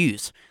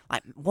confused.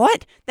 Like,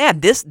 what? They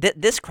have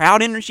this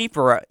crowd energy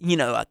for a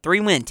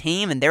 3-win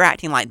team, and they're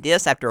acting like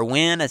this after a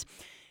win?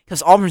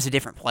 Because Auburn's a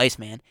different place,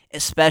 man.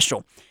 It's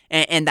special,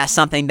 and that's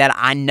something that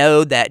I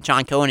know that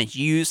John Cohen has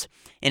used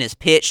in his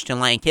pitch to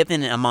Lane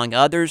Kiffin, among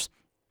others.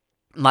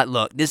 Like,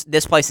 look,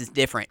 this place is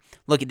different.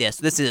 Look at this.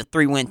 This is a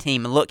 3-win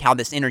team, and look how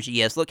this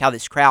energy is. Look how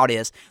this crowd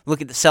is.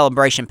 Look at the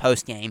celebration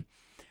post-game.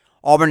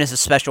 Auburn is a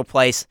special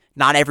place.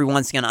 Not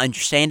everyone's going to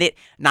understand it.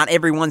 Not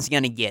everyone's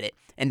going to get it,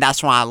 and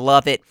that's why I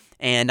love it,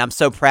 and I'm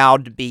so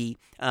proud to be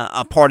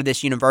a part of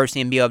this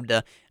university and be able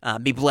to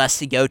be blessed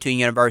to go to a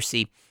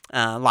university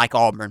like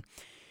Auburn.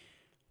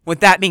 With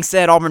that being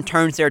said, Auburn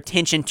turns their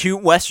attention to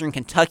Western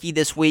Kentucky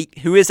this week,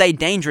 who is a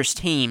dangerous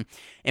team,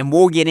 and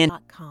we'll get in.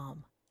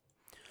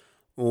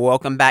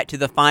 Welcome back to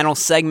the final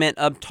segment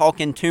of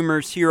Talking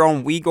Tumors here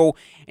on Weagle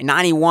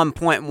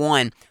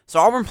 91.1. So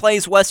Auburn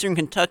plays Western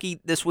Kentucky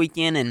this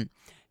weekend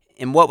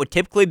in what would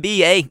typically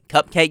be a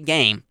cupcake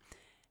game.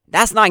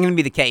 That's not going to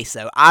be the case,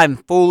 though. I'm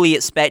fully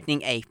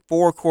expecting a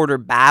 4-quarter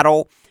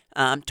battle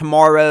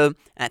tomorrow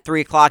at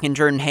 3 o'clock in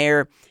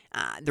Jordan-Hare.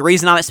 The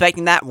reason I'm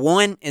expecting that,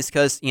 one, is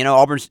because,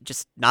 Auburn's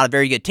just not a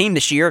very good team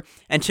this year,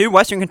 and two,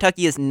 Western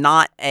Kentucky is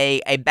not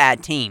a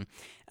bad team.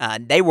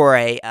 They were,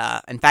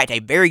 in fact, a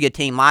very good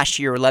team last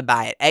year, led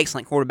by an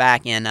excellent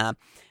quarterback in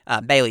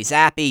Bailey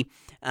Zappi.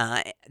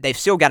 They've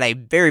still got a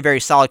very, very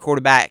solid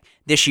quarterback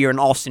this year in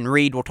Austin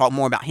Reed. We'll talk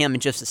more about him in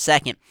just a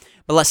second.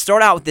 But let's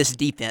start out with this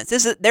defense.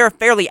 They're a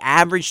fairly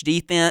average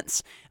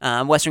defense.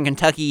 Western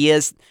Kentucky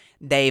is.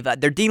 Their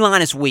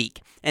D-line is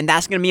weak, and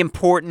that's going to be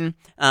important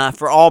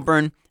for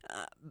Auburn.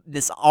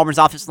 This Auburn's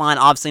offensive line,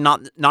 obviously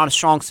not a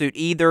strong suit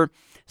either.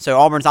 So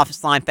Auburn's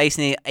offensive line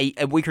facing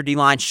a weaker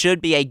D-line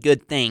should be a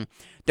good thing.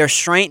 Their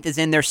strength is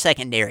in their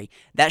secondary.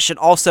 That should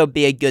also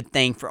be a good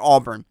thing for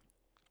Auburn,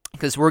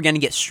 because we're going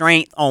to get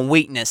strength on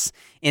weakness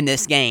in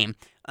this game.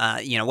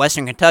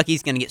 Western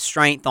Kentucky's going to get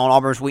strength on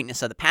Auburn's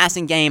weakness of the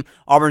passing game.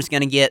 Auburn's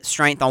going to get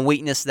strength on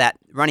weakness that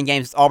running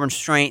game is Auburn's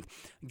strength,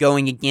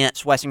 going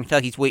against Western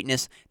Kentucky's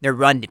weakness, their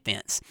run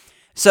defense.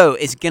 So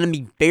it's going to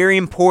be very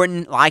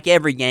important, like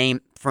every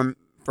game for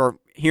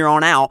here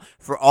on out,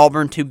 for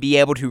Auburn to be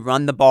able to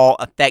run the ball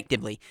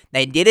effectively.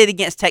 They did it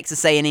against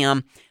Texas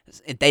A&M.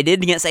 If they did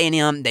it against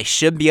A&M, they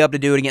should be able to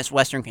do it against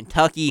Western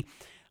Kentucky.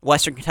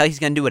 Western Kentucky's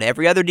going to do what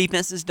every other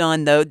defense has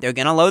done, though. They're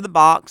going to load the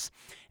box,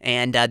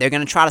 and they're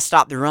going to try to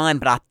stop the run.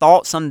 But I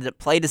thought some of the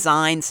play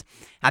designs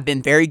have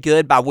been very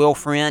good by Will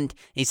Friend.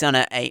 He's done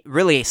a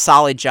really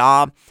solid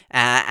job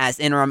as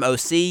interim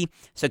OC.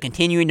 So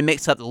continuing to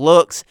mix up the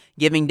looks,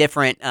 giving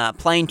different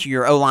playing to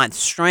your O-line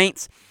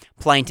strengths,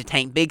 playing to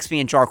Tank Bigsby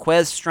and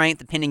Jarquez's strength,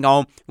 depending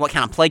on what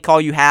kind of play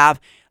call you have,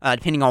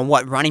 depending on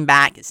what running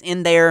back is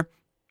in there.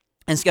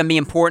 And it's going to be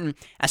important.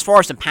 As far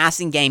as the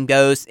passing game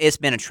goes, it's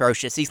been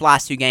atrocious. These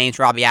last 2 games,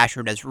 Robbie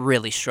Ashford has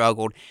really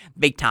struggled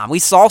big time. We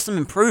saw some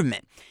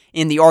improvement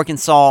in the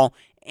Arkansas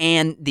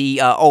and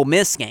the Ole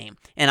Miss game.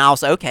 And I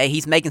was like, okay,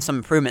 he's making some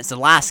improvements. The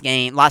last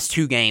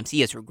 2 games,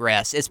 he has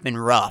regressed. It's been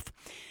rough.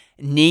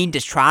 Need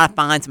to try to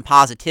find some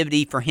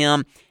positivity for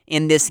him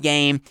in this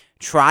game.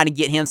 Try to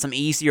get him some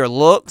easier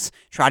looks.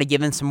 Try to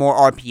give him some more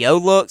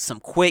RPO looks, some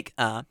quick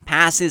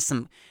passes,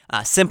 some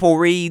simple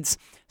reads,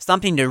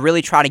 something to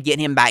really try to get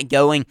him back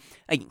going.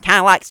 Kind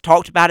of like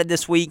talked about it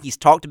this week. He's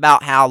talked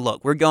about how,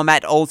 look, we're going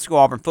back to old school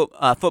Auburn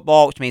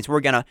football, which means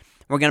we're gonna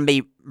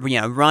be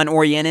run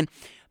oriented.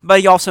 But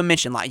he also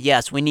mentioned,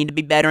 yes, we need to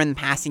be better in the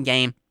passing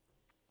game.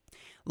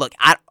 Look,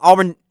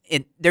 Auburn,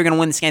 they're going to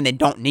win this game. They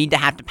don't need to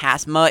have to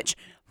pass much,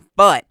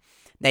 but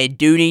they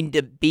do need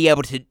to be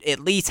able to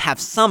at least have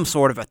some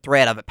sort of a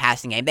threat of a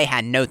passing game. They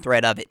had no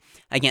threat of it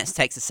against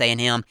Texas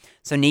A&M,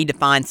 so need to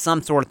find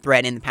some sort of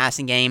threat in the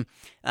passing game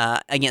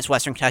against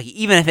Western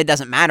Kentucky, even if it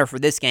doesn't matter for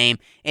this game,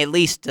 at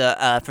least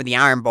for the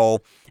Iron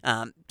Bowl,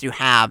 to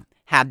have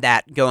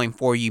that going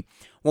for you.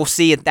 We'll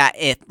see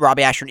if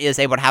Robbie Ashford is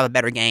able to have a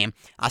better game.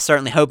 I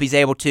certainly hope he's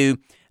able to,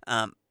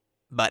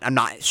 but I'm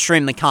not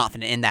extremely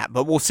confident in that.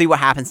 But we'll see what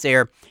happens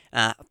there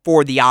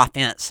for the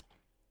offense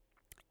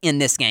in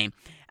this game.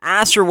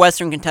 As for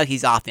Western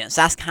Kentucky's offense,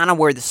 that's kind of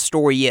where the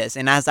story is.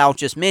 And as I was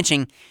just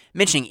mentioning,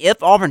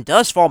 if Auburn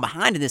does fall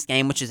behind in this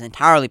game, which is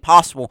entirely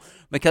possible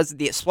because of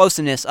the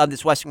explosiveness of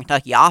this Western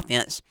Kentucky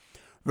offense,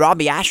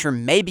 Robbie Ashford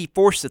may be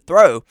forced to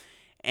throw.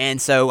 And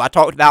so I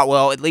talked about,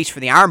 at least for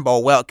the Iron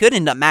Bowl, it could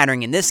end up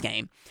mattering in this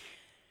game.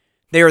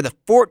 They are the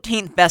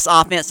 14th best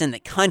offense in the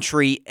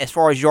country as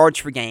far as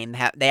yards per game.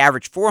 They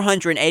average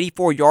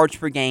 484 yards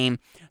per game,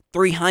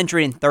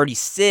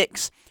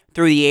 336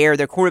 through the air.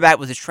 Their quarterback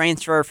was a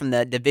transfer from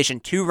the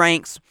Division II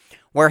ranks,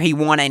 where he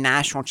won a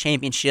national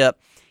championship.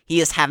 He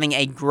is having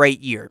a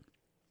great year.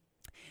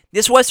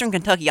 This Western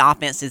Kentucky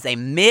offense is a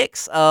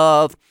mix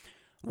of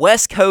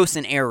West Coast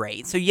and air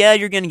raid. So, yeah,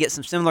 you're going to get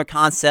some similar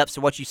concepts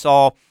to what you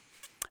saw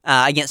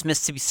against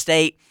Mississippi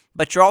State,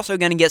 but you're also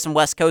going to get some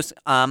West Coast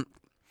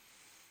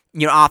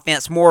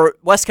offense. More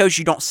West Coast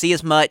you don't see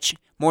as much,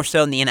 more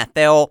so in the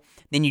NFL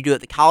than you do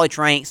at the college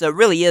ranks. So it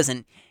really is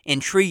an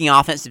intriguing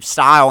offensive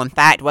style. In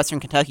fact, Western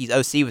Kentucky's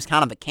OC was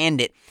kind of a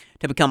candidate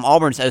to become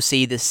Auburn's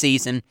OC this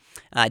season.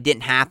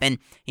 Didn't happen.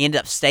 He ended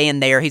up staying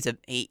there.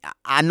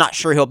 I'm not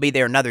sure he'll be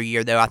there another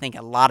year, though. I think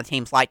a lot of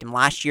teams liked him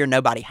last year.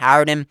 Nobody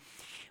hired him.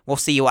 We'll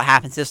see what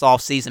happens this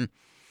offseason.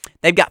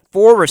 They've got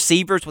 4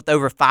 receivers with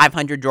over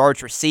 500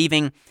 yards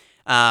receiving.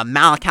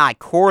 Malachi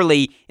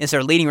Corley is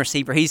their leading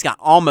receiver. He's got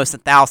almost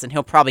 1,000.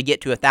 He'll probably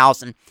get to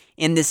 1,000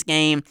 in this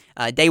game.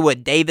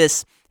 Daywood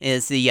Davis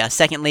is the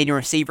second leading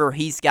receiver.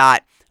 He's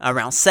got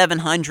around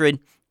 700.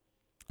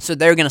 So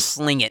they're going to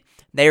sling it.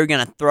 They're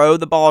going to throw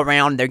the ball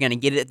around. They're going to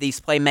get it at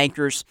these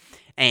playmakers,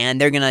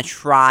 and they're going to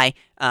try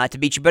to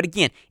beat you. But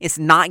again, it's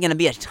not going to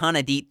be a ton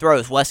of deep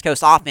throws. West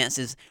Coast offense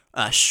is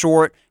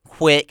short,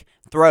 quick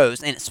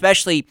throws, and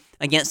especially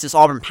against this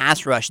Auburn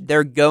pass rush,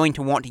 they're going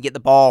to want to get the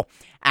ball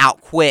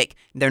out quick.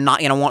 They're not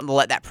going to want to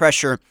let that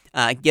pressure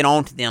get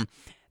onto them.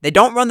 They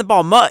don't run the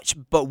ball much,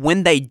 but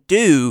when they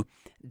do,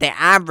 they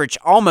average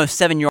almost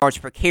 7 yards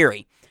per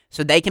carry.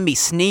 So they can be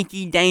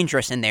sneaky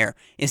dangerous in there.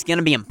 It's going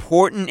to be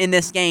important in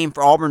this game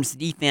for Auburn's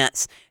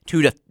defense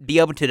to be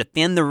able to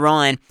defend the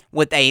run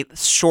with a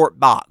short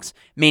box,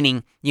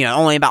 meaning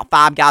only about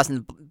 5 guys in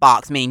the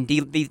box, meaning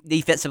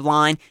defensive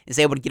line is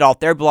able to get off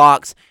their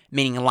blocks,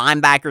 meaning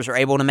linebackers are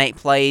able to make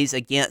plays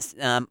against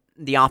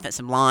the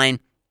offensive line.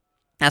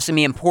 That's going to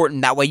be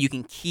important. That way you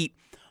can keep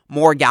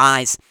more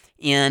guys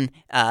in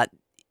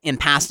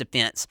pass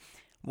defense.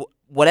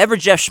 Whatever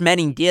Jeff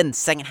Schmedding did in the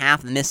second half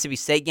of the Mississippi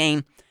State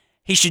game,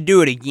 he should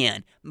do it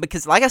again.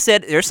 Because, like I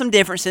said, there's some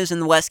differences in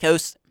the West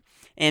Coast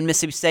and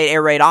Mississippi State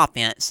air raid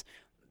offense,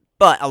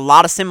 but a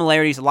lot of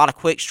similarities, a lot of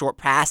quick, short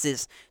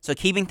passes. So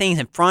keeping things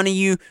in front of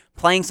you,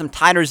 playing some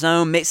tighter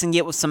zone, mixing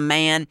it with some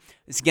man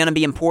is going to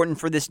be important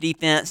for this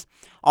defense.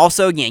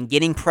 Also, again,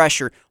 getting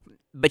pressure.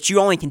 But you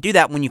only can do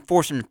that when you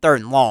force them to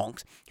third and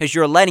longs, because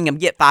you're letting them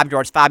get 5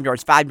 yards,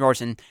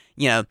 and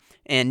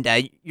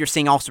you're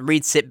seeing Austin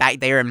Reed sit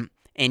back there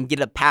and get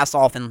a pass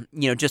off in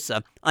just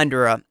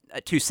under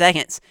 2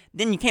 seconds.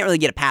 Then you can't really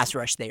get a pass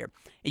rush there.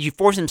 If you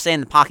force them to stay in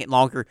the pocket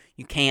longer,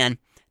 you can.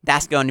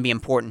 That's going to be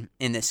important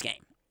in this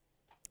game.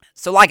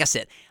 So, like I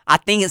said, I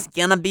think it's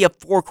going to be a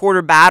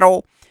 4-quarter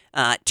battle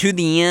to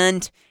the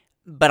end.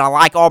 But I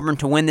like Auburn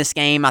to win this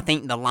game. I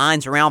think the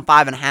line's around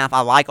 5.5.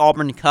 I like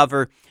Auburn to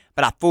cover,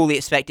 but I fully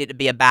expect it to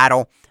be a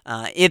battle.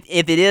 If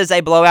it is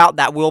a blowout,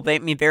 that will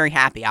make me very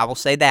happy. I will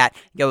say that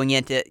going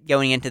into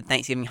the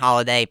Thanksgiving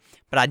holiday,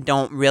 but I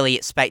don't really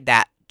expect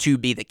that to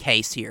be the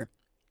case here.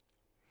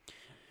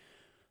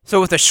 So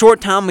with the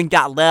short time we've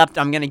got left,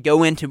 I'm going to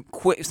go into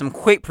some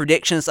quick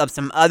predictions of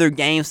some other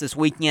games this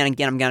weekend.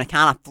 Again, I'm going to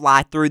kind of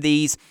fly through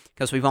these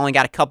because we've only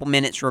got a couple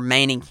minutes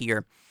remaining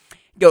here.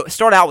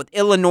 Start out with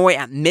Illinois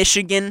at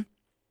Michigan.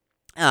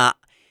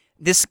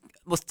 This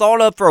was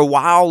thought of for a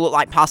while, looked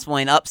like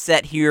possibly an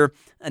upset here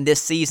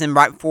this season,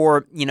 right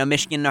before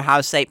Michigan and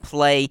Ohio State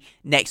play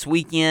next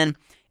weekend.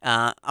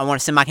 I want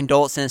to send my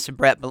condolences to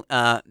Brett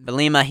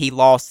Bielema. He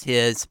lost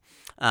his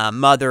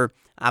mother,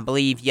 I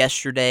believe,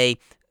 yesterday.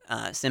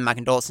 Send my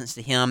condolences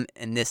to him,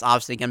 and this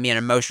obviously going to be an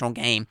emotional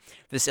game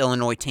for this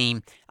Illinois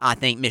team. I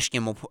think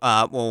Michigan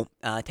will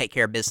take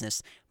care of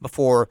business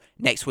before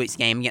next week's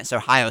game against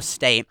Ohio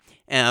State.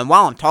 And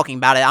while I'm talking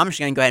about it, I'm just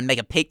going to go ahead and make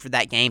a pick for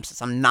that game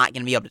since I'm not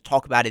going to be able to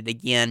talk about it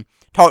again,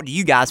 talk to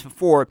you guys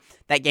before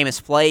that game is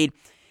played.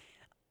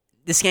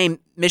 This game,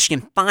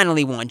 Michigan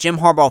finally won. Jim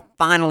Harbaugh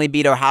finally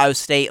beat Ohio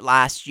State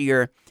last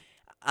year,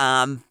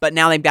 but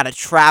now they've got to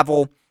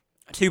travel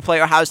to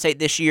play Ohio State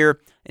this year.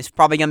 It's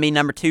probably going to be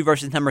number 2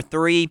 versus number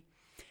 3.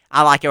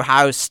 I like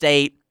Ohio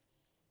State,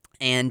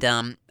 and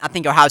I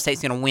think Ohio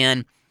State's going to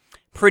win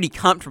pretty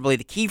comfortably.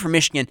 The key for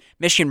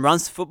Michigan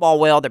runs the football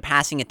well. Their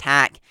passing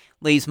attack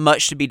leaves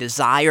much to be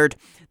desired.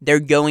 They're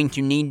going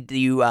to need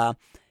to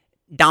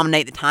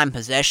dominate the time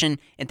possession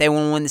if they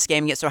want to win this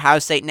game against Ohio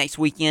State next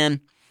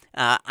weekend.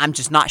 I'm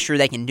just not sure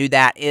they can do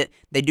that.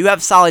 They do have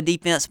a solid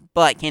defense,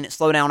 but can it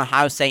slow down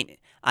Ohio State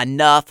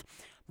enough?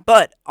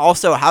 But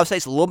also, Ohio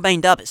State's a little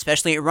banged up,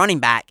 especially at running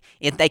back.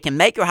 If they can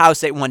make Ohio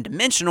State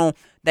one-dimensional,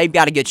 they've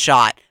got a good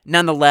shot.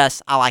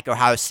 Nonetheless, I like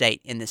Ohio State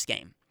in this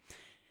game.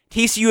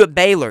 TCU at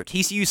Baylor.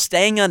 TCU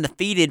staying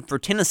undefeated for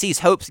Tennessee's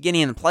hopes of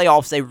getting in the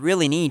playoffs. They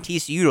really need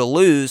TCU to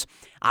lose.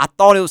 I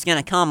thought it was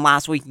going to come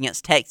last week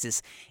against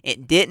Texas.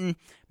 It didn't.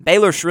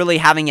 Baylor's really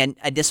having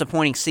a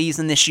disappointing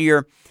season this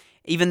year.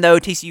 Even though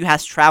TCU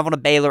has traveled to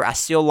Baylor, I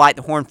still like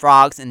the Horned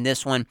Frogs in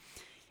this one.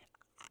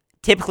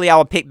 Typically, I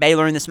would pick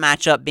Baylor in this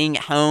matchup, being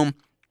at home.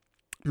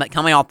 But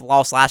coming off the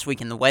loss last week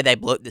and the way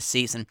they've looked this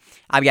season,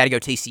 I've got to go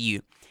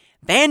TCU.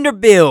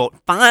 Vanderbilt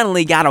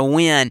finally got a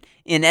win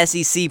in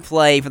SEC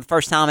play for the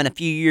first time in a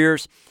few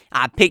years.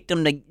 I picked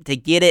them to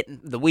get it.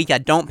 The week I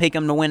don't pick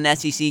them to win an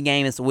SEC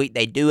game is the week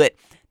they do it.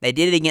 They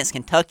did it against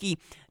Kentucky.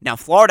 Now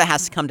Florida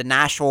has to come to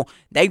Nashville.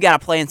 They've got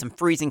to play in some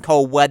freezing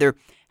cold weather.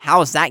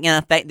 How is that going to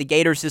affect the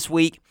Gators this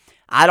week?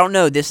 I don't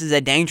know. This is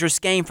a dangerous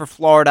game for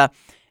Florida,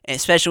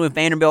 especially with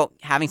Vanderbilt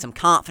having some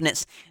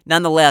confidence.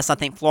 Nonetheless, I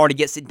think Florida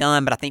gets it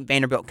done, but I think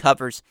Vanderbilt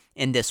covers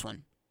in this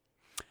one.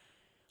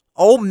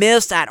 Ole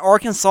Miss at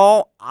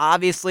Arkansas.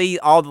 Obviously,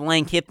 all the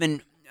Lane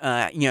Kiffin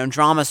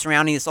drama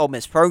surrounding this Ole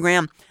Miss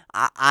program.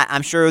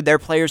 I'm sure their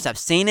players have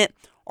seen it.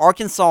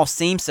 Arkansas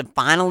seems to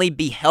finally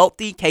be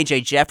healthy.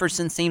 KJ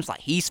Jefferson seems like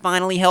he's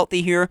finally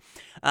healthy here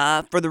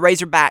for the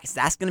Razorbacks.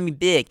 That's going to be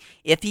big.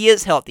 If he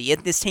is healthy,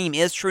 if this team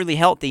is truly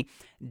healthy,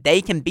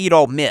 they can beat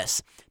Ole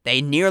Miss.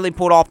 They nearly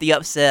pulled off the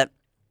upset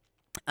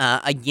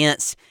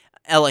against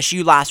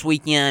LSU last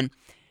weekend.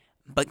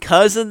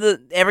 Because of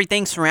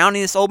everything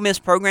surrounding this Ole Miss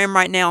program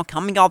right now,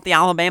 coming off the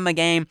Alabama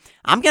game,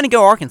 I'm going to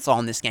go Arkansas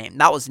in this game.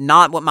 That was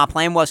not what my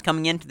plan was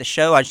coming into the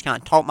show. I just kind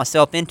of talked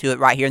myself into it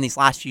right here in these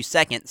last few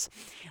seconds.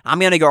 I'm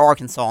going to go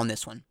Arkansas on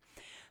this one.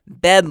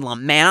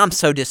 Bedlam, man, I'm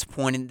so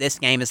disappointed this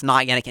game is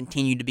not going to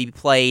continue to be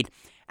played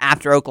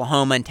after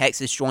Oklahoma and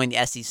Texas joined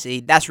the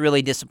SEC. That's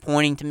really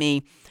disappointing to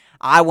me.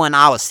 Iowa and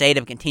Iowa State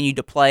have continued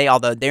to play,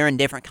 although they're in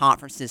different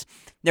conferences.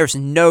 There's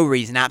no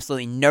reason,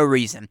 absolutely no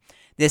reason,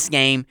 this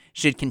game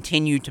should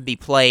continue to be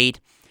played,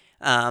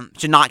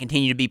 should not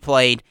continue to be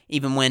played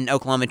even when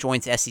Oklahoma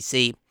joins the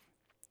SEC.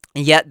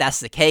 And yet,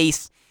 that's the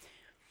case.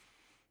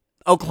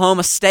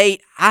 Oklahoma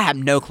State, I have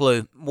no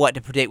clue what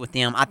to predict with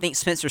them. I think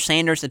Spencer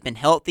Sanders has been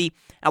healthy.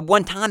 At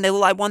one time, they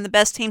looked like one of the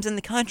best teams in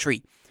the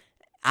country.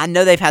 I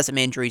know they've had some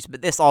injuries,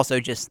 but this also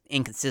just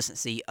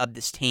inconsistency of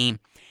this team.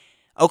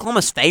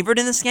 Oklahoma's favored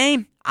in this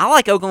game. I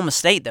like Oklahoma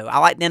State, though. I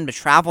like them to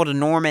travel to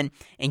Norman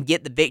and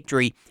get the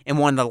victory in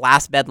one of the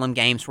last Bedlam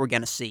games we're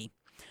going to see.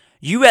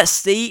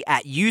 USC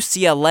at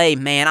UCLA,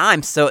 man,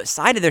 I'm so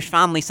excited. There's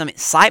finally some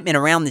excitement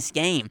around this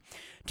game.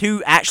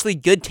 Two actually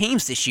good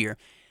teams this year.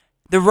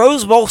 The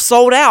Rose Bowl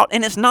sold out,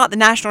 and it's not the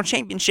national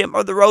championship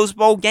or the Rose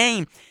Bowl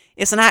game.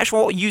 It's an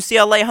actual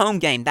UCLA home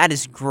game. That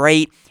is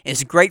great.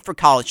 It's great for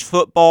college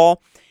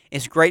football.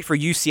 It's great for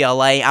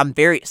UCLA. I'm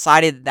very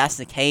excited that that's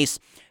the case.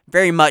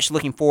 Very much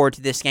looking forward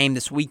to this game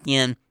this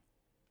weekend.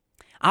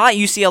 I like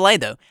UCLA,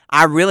 though.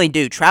 I really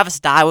do. Travis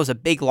Dye was a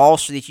big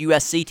loss for this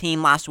USC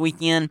team last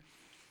weekend.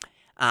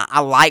 I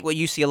like what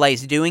UCLA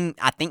is doing.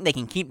 I think they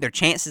can keep their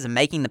chances of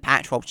making the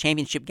Pac-12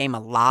 championship game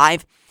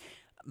alive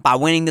by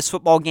winning this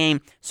football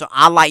game. So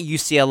I like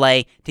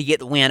UCLA to get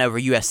the win over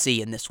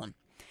USC in this one.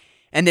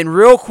 And then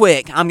real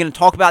quick, I'm going to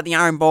talk about the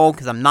Iron Bowl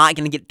because I'm not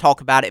going to get to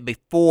talk about it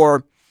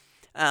before.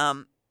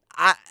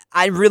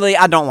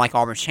 I don't like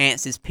Auburn's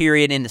chances,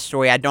 period, in the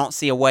story. I don't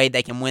see a way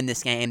they can win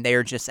this game.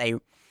 They're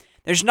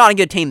not a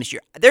good team this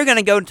year. They're going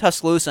to go to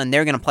Tuscaloosa, and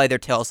they're going to play their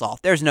tails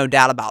off. There's no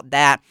doubt about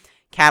that.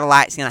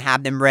 Cadillac's going to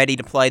have them ready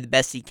to play the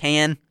best he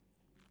can.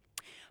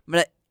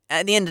 But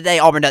at the end of the day,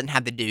 Auburn doesn't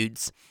have the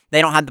dudes.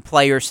 They don't have the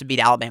players to beat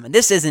Alabama.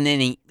 This isn't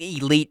any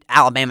elite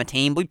Alabama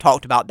team. We've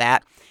talked about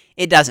that.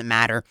 It doesn't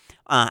matter.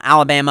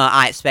 Alabama,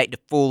 I expect to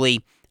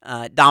fully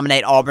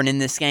dominate Auburn in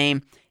this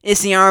game.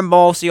 It's the Iron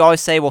Bowl, so you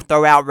always say we'll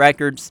throw out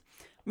records.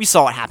 We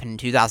saw it happen in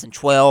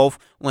 2012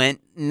 when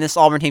this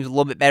Auburn team is a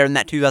little bit better than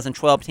that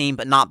 2012 team,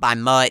 but not by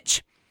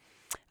much.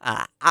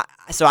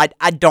 So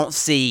I don't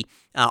see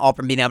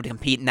Auburn being able to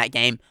compete in that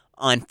game,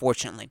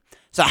 unfortunately.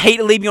 So I hate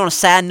to leave you on a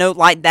sad note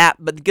like that,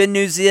 but the good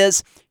news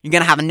is you're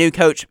going to have a new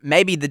coach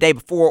maybe the day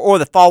before or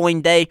the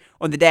following day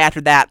or the day after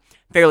that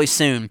fairly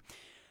soon.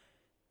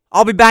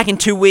 I'll be back in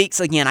 2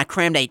 weeks. Again, I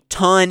crammed a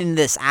ton in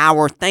this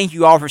hour. Thank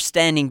you all for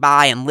standing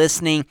by and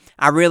listening.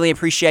 I really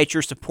appreciate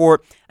your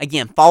support.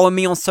 Again, follow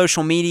me on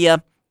social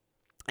media,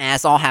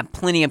 as I'll have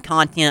plenty of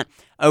content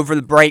over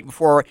the break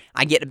before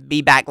I get to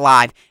be back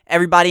live.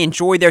 Everybody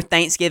enjoy their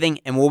Thanksgiving,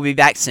 and we'll be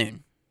back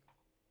soon.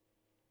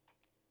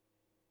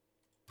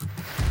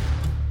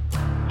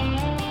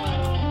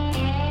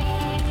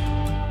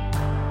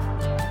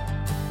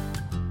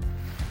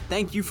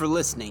 Thank you for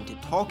listening to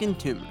Talkin'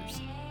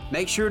 Tumors.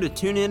 Make sure to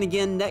tune in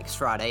again next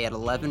Friday at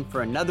 11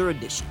 for another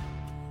edition.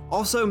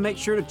 Also, make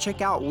sure to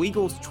check out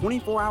Weagle's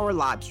 24-hour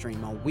live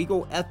stream on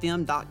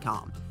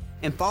WeagleFM.com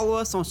and follow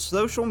us on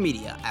social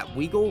media at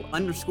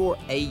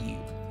Weagle_AU.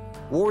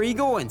 War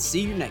Eagle, and see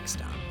you next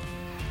time.